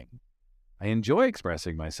writing. I enjoy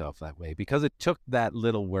expressing myself that way because it took that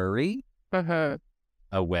little worry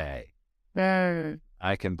away.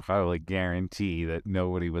 I can probably guarantee that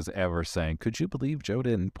nobody was ever saying, could you believe Joe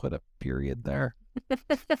didn't put a period there?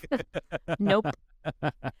 Nope.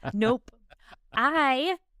 Nope.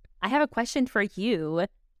 I have a question for you.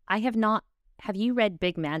 Have you read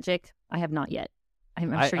Big Magic? I have not yet.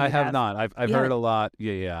 I'm sure you I have not. I've heard a lot.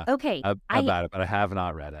 Yeah. Okay. About it, but I have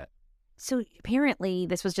not read it. So apparently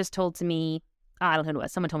this was just told to me. I don't know who it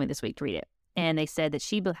was. Someone told me this week to read it. And they said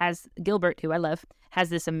that Gilbert, who I love, has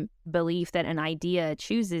this belief that an idea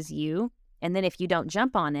chooses you. And then if you don't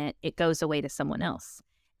jump on it, it goes away to someone else.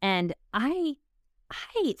 And I,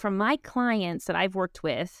 from my clients that I've worked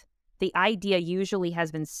with, the idea usually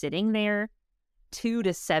has been sitting there 2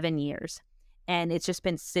 to 7 years. And it's just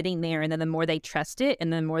been sitting there. And then the more they trust it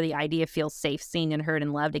and the more the idea feels safe, seen and heard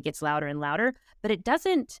and loved, it gets louder and louder. But it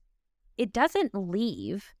doesn't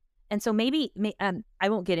leave. And so maybe I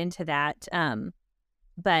won't get into that.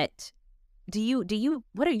 But do you,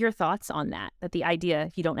 what are your thoughts on that the idea,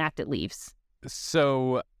 if you don't act, it leaves?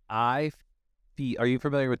 So are you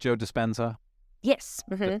familiar with Joe Dispenza? Yes.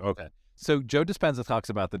 Okay. So Joe Dispenza talks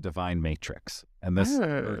about the divine matrix, and this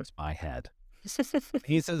hurts my head.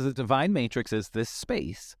 He says the divine matrix is this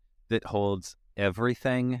space that holds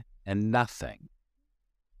everything and nothing.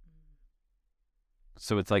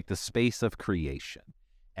 So it's like the space of creation.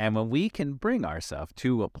 And when we can bring ourselves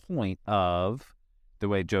to a point of, the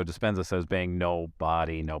way Joe Dispenza says, being no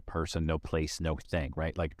body, no person, no place, no thing,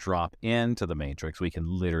 right? Like drop into the matrix, we can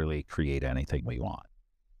literally create anything we want.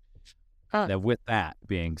 Now, with that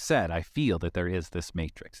being said, I feel that there is this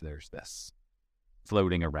matrix. There's this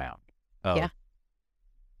floating around of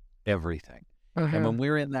everything. And when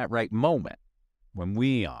we're in that right moment, when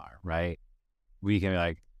we are, right, we can be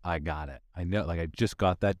like, I got it. I know, like I just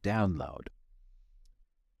got that download.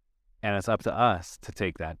 And it's up to us to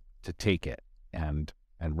take it and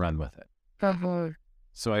run with it.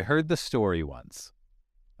 So I heard the story once,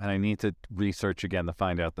 and I need to research again to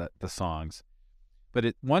find out the songs. But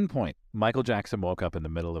at one point, Michael Jackson woke up in the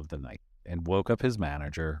middle of the night and woke up his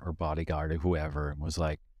manager or bodyguard or whoever and was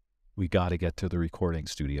like, we got to get to the recording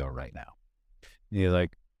studio right now. And he's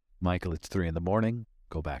like, Michael, it's 3 a.m.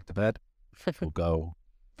 Go back to bed. We'll go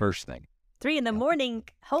first thing. 3 a.m,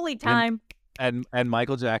 holy time. And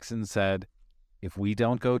Michael Jackson said, if we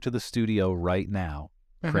don't go to the studio right now,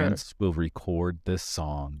 Prince will record this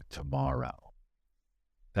song tomorrow.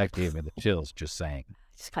 That gave me the chills just saying.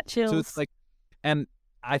 Just got chills. So it's like, and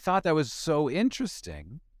I thought that was so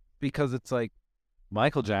interesting because it's like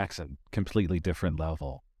Michael Jackson, completely different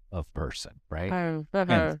level of person, right?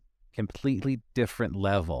 And completely different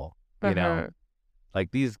level, you know, like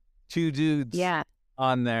these two dudes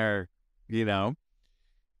on there, you know.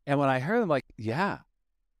 And when I heard them, like, he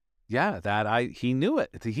knew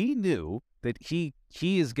it. He knew that he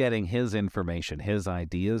is getting his information, his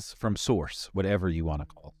ideas from source, whatever you want to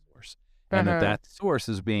call source, and that source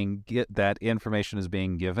is that information is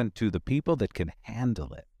being given to the people that can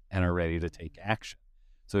handle it and are ready to take action.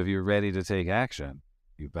 So if you're ready to take action,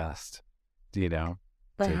 you best, take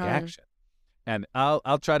action. And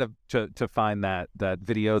I'll try to find that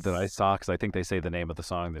video that I saw, because I think they say the name of the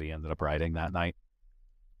song that he ended up writing that night.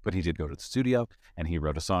 But he did go to the studio and he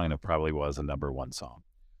wrote a song, and it probably was a #1 song.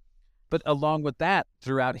 But along with that,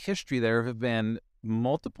 throughout history, there have been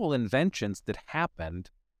multiple inventions that happened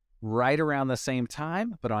right around the same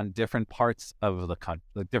time, but on different parts of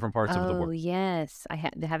the different parts of the Oh, world. yes. I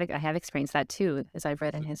have experienced that too, as I've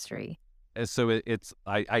read in history. And so it's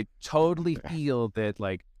I totally feel that,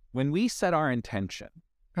 like, when we set our intention,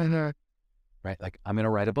 right? Like, I'm going to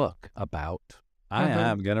write a book about, I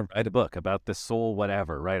am going to write a book about the soul,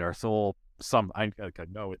 whatever, right? Our soul, I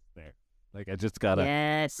know it's there. Like, I just got to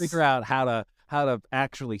Yes. figure out how to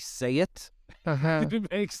actually say it. If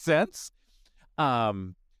it makes sense.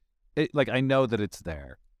 Like, I know that it's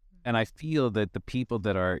there. And I feel that the people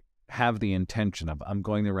that have the intention of, I'm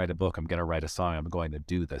going to write a book, I'm going to write a song, I'm going to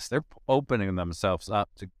do this, they're opening themselves up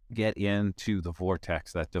to get into the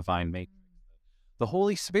vortex, that divine matrix, the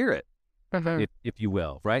Holy Spirit, if you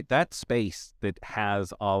will, right? That space that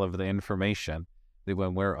has all of the information, that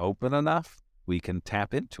when we're open enough, we can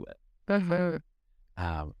tap into it.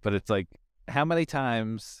 But it's like, how many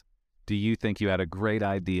times do you think you had a great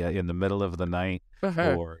idea in the middle of the night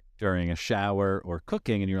or during a shower or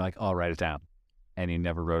cooking, and you're like, oh, I'll write it down, and you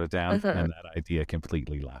never wrote it down, and that idea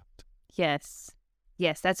completely left? Yes.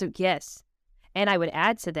 Yes, yes. And I would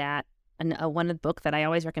add to that, one of the book that I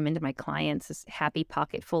always recommend to my clients is Happy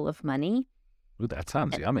Pocket Full of Money. Ooh, that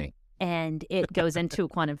sounds yummy. And it goes into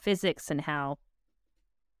quantum physics and how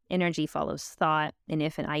energy follows thought. And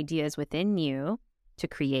if an idea is within you to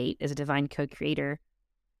create as a divine co-creator,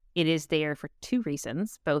 it is there for two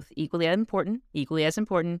reasons, both equally as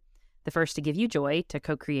important. The first, to give you joy, to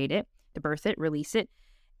co-create it, to birth it, release it.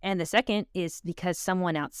 And the second is because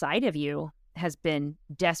someone outside of you has been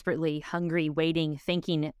desperately hungry, waiting,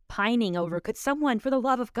 thinking, pining over, could someone, for the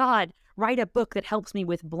love of God, write a book that helps me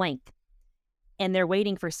with blank? And they're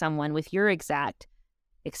waiting for someone with your exact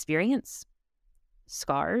experience,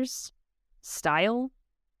 scars, style,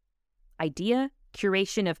 idea,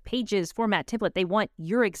 curation of pages, format, template. They want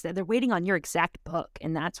they're waiting on your exact book.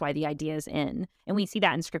 And that's why the idea is in. And we see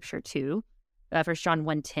that in scripture too. 1 John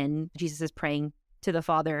 1:10, Jesus is praying to the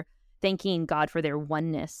Father, thanking God for their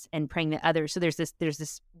oneness and praying to others. So there's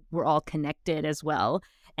this, we're all connected as well.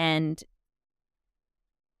 And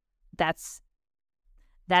that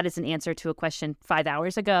is an answer to a question 5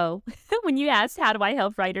 hours ago when you asked, how do I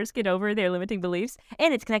help writers get over their limiting beliefs?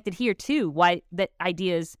 And it's connected here too. Why that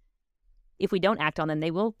ideas, if we don't act on them, they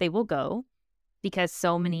will go, because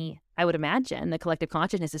so many, I would imagine, the collective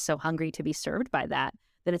consciousness is so hungry to be served by that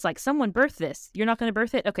it's like, someone birth this. You're not going to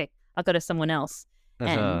birth it? Okay, I'll go to someone else.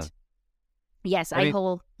 And yes, well,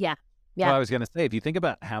 I was going to say, if you think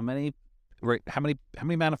about how many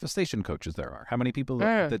manifestation coaches there are, how many people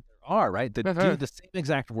that there are, right, that do the same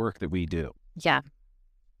exact work that we do. Yeah.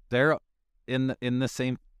 They're in the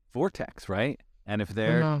same vortex, right? And if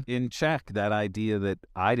they're in check, that idea that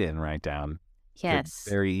I didn't write down, yes,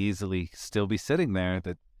 could very easily still be sitting there,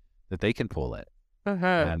 that they can pull it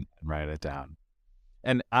and write it down.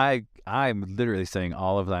 And I'm literally saying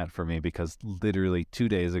all of that for me because literally 2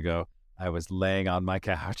 days ago, I was laying on my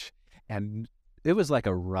couch and it was like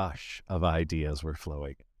a rush of ideas were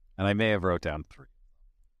flowing. And I may have wrote down 3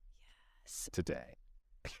 today.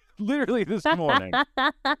 Literally this morning.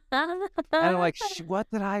 And I'm like, what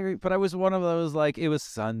did I read? But I was one of those, like, it was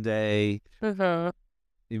Sunday. It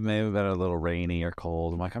may have been a little rainy or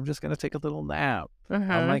cold. I'm like, I'm just going to take a little nap on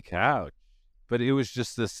my couch. But it was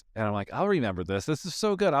just this, and I'm like, I'll remember this. This is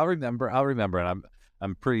so good. I'll remember. And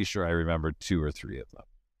I'm pretty sure I remembered 2 or 3 of them.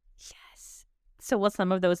 Yes. So will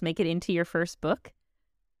some of those make it into your first book?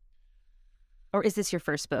 Or is this your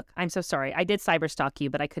first book? I'm so sorry. I did cyberstalk you,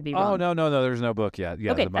 but I could be wrong. Oh, no. There's no book yet.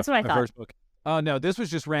 Yeah, okay, that's what I thought. First book. Oh, no. This was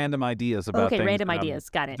just random ideas about things. Okay, random ideas.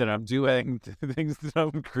 Got it. That I'm doing, things that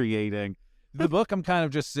I'm creating. The book, I'm kind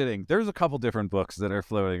of just sitting. There's a couple different books that are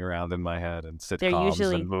floating around in my head, and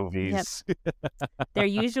sitcoms and movies. Yep. There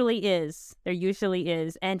usually is.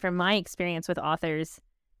 And from my experience with authors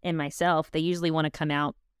and myself, they usually want to come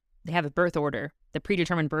out. They have a birth order, the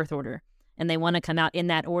predetermined birth order, and they want to come out in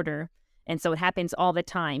that order. And so it happens all the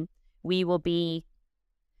time. We'll be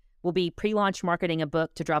pre-launch marketing a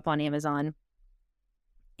book to drop on Amazon,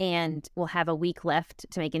 and we'll have a week left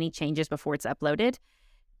to make any changes before it's uploaded.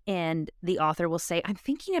 And the author will say, I'm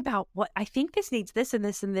thinking about I think this needs this and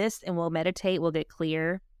this and this. And we'll meditate, we'll get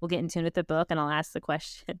clear, we'll get in tune with the book. And I'll ask the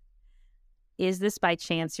question, is this by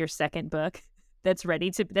chance your second book that's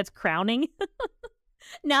crowning?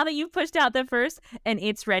 Now that you've pushed out the first and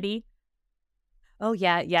it's ready. Oh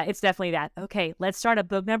yeah, it's definitely that. Okay, let's start a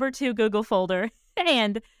book number 2 Google folder.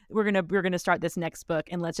 And we're gonna start this next book.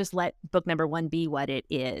 And let's just let book number 1 be what it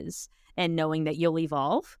is. And knowing that you'll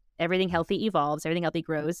evolve. Everything healthy evolves. Everything healthy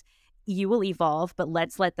grows. You will evolve, but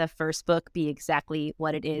let's let the first book be exactly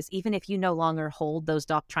what it is. Even if you no longer hold those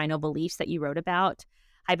doctrinal beliefs that you wrote about,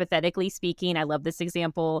 Hypothetically speaking, I love this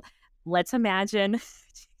example. Let's imagine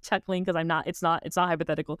chuckling because it's not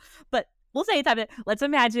hypothetical, but we'll say it's hypothetical. Let's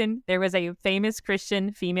imagine there was a famous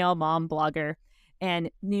Christian female mom blogger and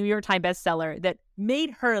New York Times bestseller that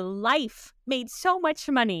made her life, made so much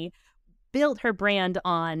money, built her brand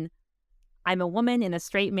on, I'm a woman in a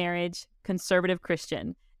straight marriage, conservative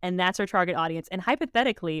Christian. And that's her target audience. And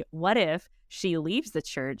hypothetically, what if she leaves the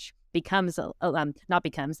church, that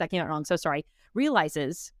came out wrong, so sorry,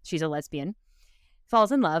 realizes she's a lesbian,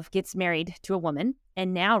 falls in love, gets married to a woman,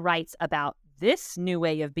 and now writes about this new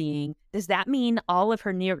way of being? Does that mean all of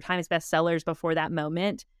her New York Times bestsellers before that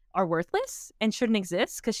moment are worthless and shouldn't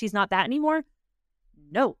exist because she's not that anymore?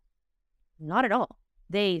 No, not at all.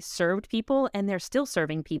 They served people and they're still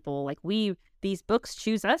serving people. Like these books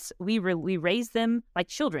choose us. We raise them like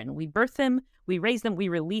children. We birth them, we raise them, we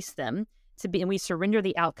release them to be, and we surrender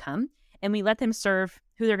the outcome and we let them serve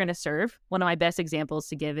who they're going to serve. One of my best examples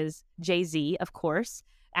to give is Jay-Z, of course.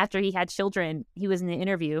 After he had children, he was in an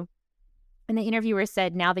interview and the interviewer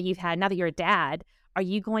said, now that you're a dad, are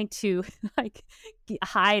you going to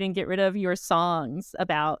hide and get rid of your songs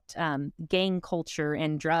about gang culture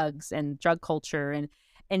and drugs and drug culture?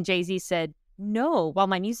 And Jay-Z said, no, while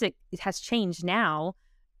my music has changed now,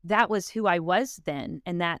 that was who I was then.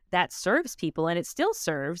 And that serves people and it still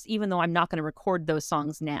serves, even though I'm not going to record those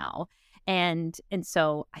songs now. And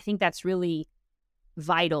so I think that's really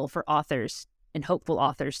vital for authors and hopeful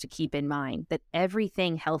authors to keep in mind, that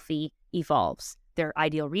everything healthy evolves. Their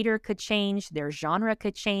ideal reader could change, their genre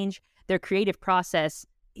could change, their creative process,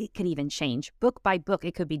 it could even change. Book by book,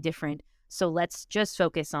 it could be different. So let's just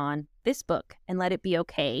focus on this book and let it be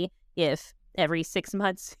okay if every 6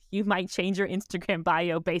 months you might change your Instagram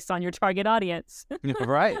bio based on your target audience.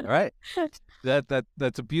 Right.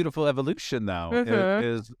 That's a beautiful evolution, though,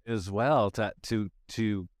 is as well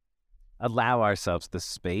to allow ourselves the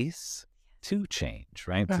space to change,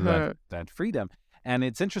 right? So that freedom. And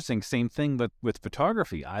it's interesting, same thing with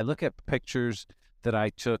photography. I look at pictures that I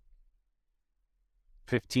took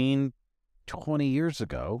 15, 20 years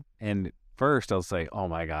ago, and first I'll say, oh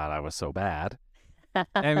my God, I was so bad. And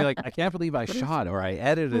I'd be like, I can't believe I shot or I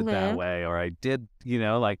edited that way or I did,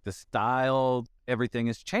 like the style, everything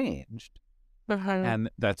has changed.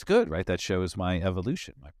 And that's good, right? That shows my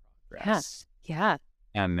evolution, my progress. Yeah.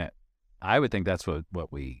 And I would think that's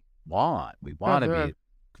what we want. We want to be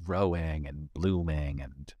growing and blooming,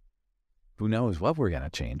 and who knows what we're going to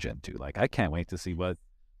change into. Like, I can't wait to see what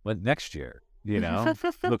next year,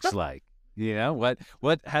 looks like.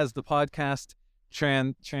 What has the podcast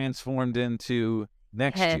transformed into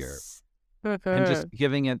next year? And just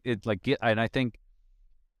giving it and I think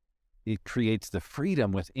it creates the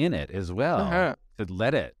freedom within it as well to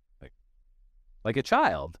let it like a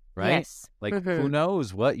child, right? Yes. Who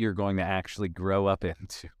knows what you're going to actually grow up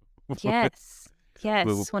into. Yes.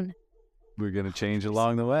 We're going to change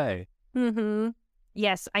along the way.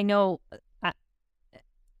 Yes, I know.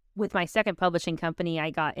 With my second publishing company,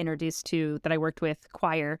 I worked with,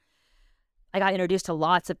 Choir. I got introduced to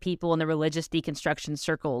lots of people in the religious deconstruction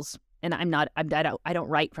circles, and I don't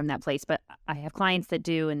write from that place, but I have clients that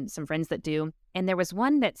do and some friends that do. And there was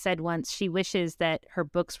one that said once she wishes that her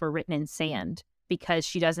books were written in sand because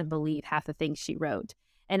she doesn't believe half the things she wrote.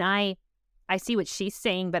 And I see what she's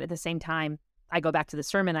saying, but at the same time, I go back to the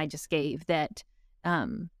sermon I just gave that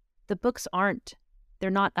the books they're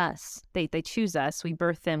not us. They choose us. We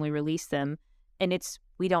birth them, we release them, and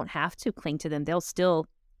we don't have to cling to them. They'll still,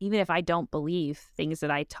 even if I don't believe things that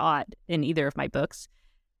I taught in either of my books,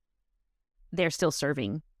 they're still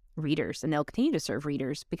serving readers, and they'll continue to serve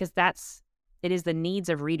readers because it is the needs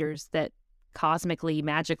of readers that cosmically,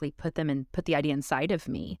 magically put the idea inside of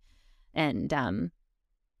me. And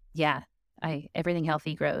everything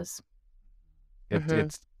healthy grows.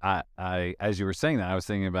 It's I as you were saying that, I was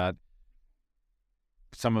thinking about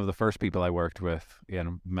some of the first people I worked with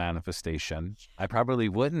in manifestation. I probably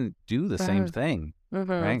wouldn't do the same thing,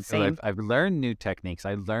 right? So I've learned new techniques.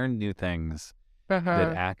 I learned new things that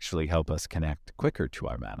actually help us connect quicker to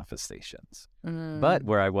our manifestations. But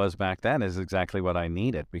where I was back then is exactly what I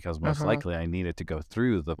needed, because most likely I needed to go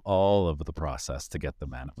through all of the process to get the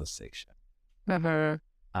manifestation. This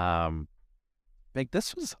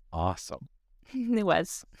was awesome. It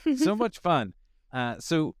was. So much fun.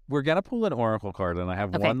 So we're going to pull an oracle card, and I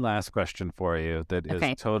have one last question for you that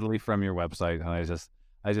is totally from your website, and I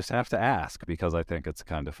just have to ask because I think it's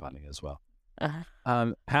kind of funny as well. How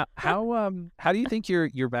do you think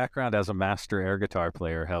your background as a master air guitar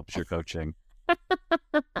player helps your coaching?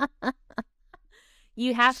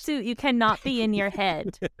 You cannot be in your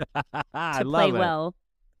head to play well,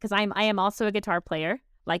 because I am also a guitar player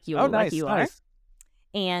like you are.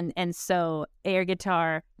 And so air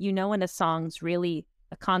guitar, when a song's really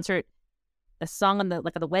a concert, a song on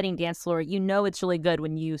the wedding dance floor, it's really good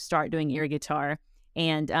when you start doing air guitar.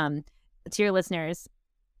 And to your listeners,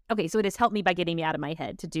 okay, so it has helped me by getting me out of my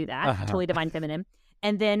head to do that. Totally Divine Feminine.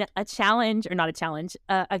 And then a challenge, or not a challenge,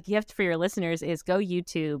 a gift for your listeners is go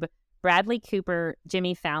YouTube Bradley Cooper,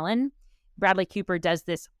 Jimmy Fallon. Bradley Cooper does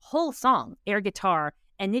this whole song, air guitar,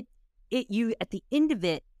 and you at the end of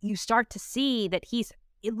it, you start to see that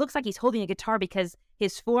it looks like he's holding a guitar because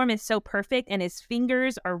his form is so perfect and his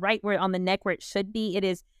fingers are right where on the neck where it should be. It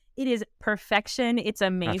is perfection. It's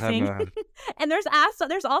amazing. And there's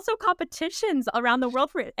also competitions around the world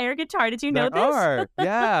for air guitar. Did you know this? There are.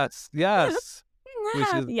 Yes.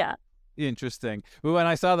 Which is interesting. But when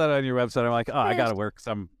I saw that on your website, I'm like, oh, I got to work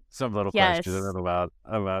some little questions about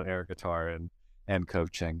air guitar and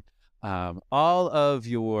coaching. All of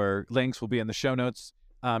your links will be in the show notes.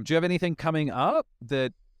 Do you have anything coming up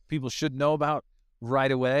that people should know about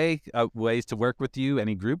right away? Ways to work with you?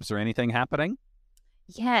 Any groups or anything happening?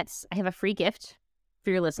 Yes, I have a free gift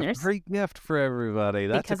for your listeners. A free gift for everybody.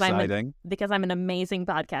 That's exciting. Because I'm an amazing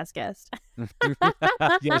podcast guest.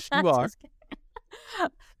 Yes, you are.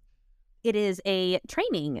 It is a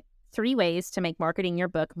training, 3 ways to make marketing your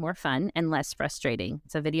book more fun and less frustrating.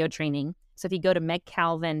 It's a video training. So if you go to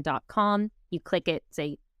megcalvin.com, you click it,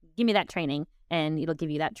 say, give me that training, and it'll give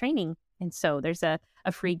you that training. And so there's a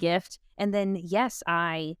free gift. And then, yes,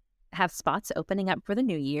 I have spots opening up for the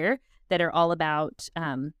new year that are all about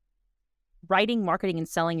writing, marketing, and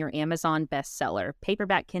selling your Amazon bestseller,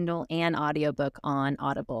 paperback, Kindle, and audiobook on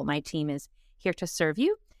Audible. My team is here to serve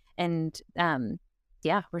you. And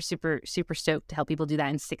we're super, super stoked to help people do that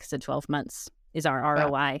in 6 to 12 months is our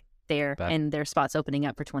ROI there. And there's spots opening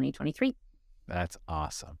up for 2023. That's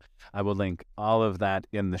awesome. I will link all of that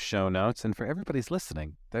in the show notes. And for everybody's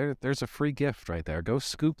listening, there's a free gift right there. Go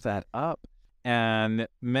scoop that up. And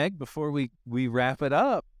Meg, before we wrap it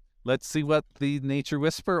up, let's see what the Nature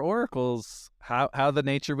Whisper Oracles, how the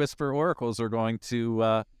Nature Whisper Oracles are going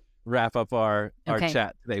to wrap up our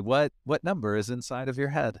chat today. What number is inside of your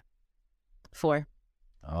head? 4.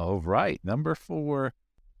 All right. Number 4.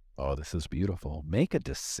 Oh, this is beautiful. Make a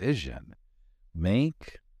decision.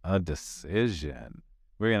 Make a decision.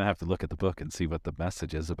 We're going to have to look at the book and see what the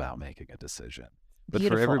message is about making a decision. But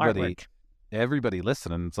Beautiful for artwork. Everybody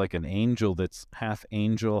listening, it's like an angel that's half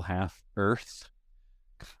angel, half earth,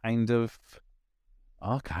 kind of,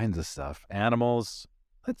 all kinds of stuff. Animals.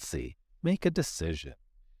 Let's see. Make a decision.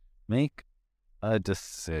 Make a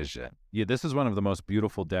decision. Yeah, this is one of the most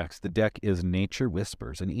beautiful decks. The deck is Nature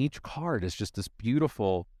Whispers, and each card is just this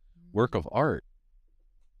beautiful work of art.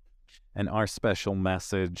 And our special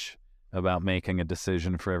message about making a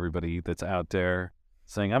decision for everybody that's out there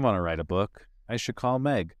saying, I want to write a book. I should call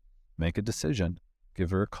Meg. Make a decision. Give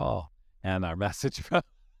her a call. And our message from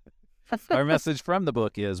the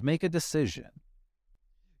book is make a decision.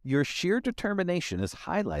 Your sheer determination is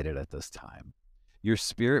highlighted at this time. Your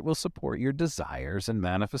spirit will support your desires and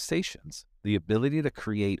manifestations. The ability to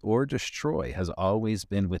create or destroy has always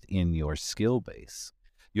been within your skill base.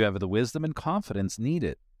 You have the wisdom and confidence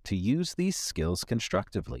needed to use these skills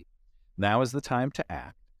constructively. Now is the time to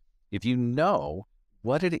act. If you know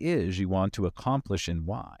what it is you want to accomplish and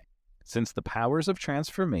why, since the powers of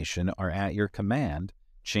transformation are at your command,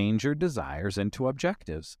 change your desires into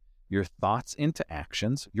objectives, your thoughts into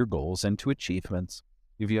actions, your goals into achievements.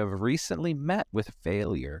 If you have recently met with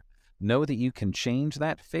failure, know that you can change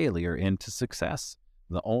that failure into success.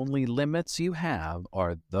 The only limits you have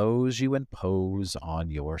are those you impose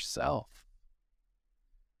on yourself.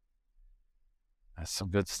 That's some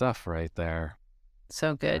good stuff right there.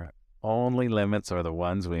 So good. Our only limits are the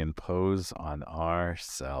ones we impose on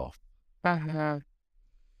ourselves.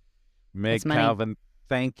 Meg Calvin,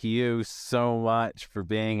 thank you so much for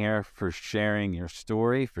being here, for sharing your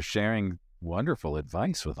story, for sharing wonderful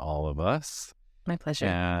advice with all of us. My pleasure.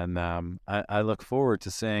 And I look forward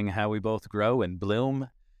to seeing how we both grow and bloom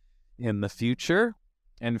in the future.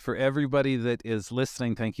 And for everybody that is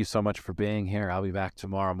listening, thank you so much for being here. I'll be back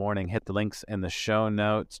tomorrow morning. Hit the links in the show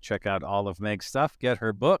notes. Check out all of Meg's stuff. Get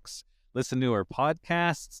her books. Listen to her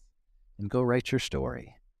podcasts. And go write your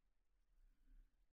story.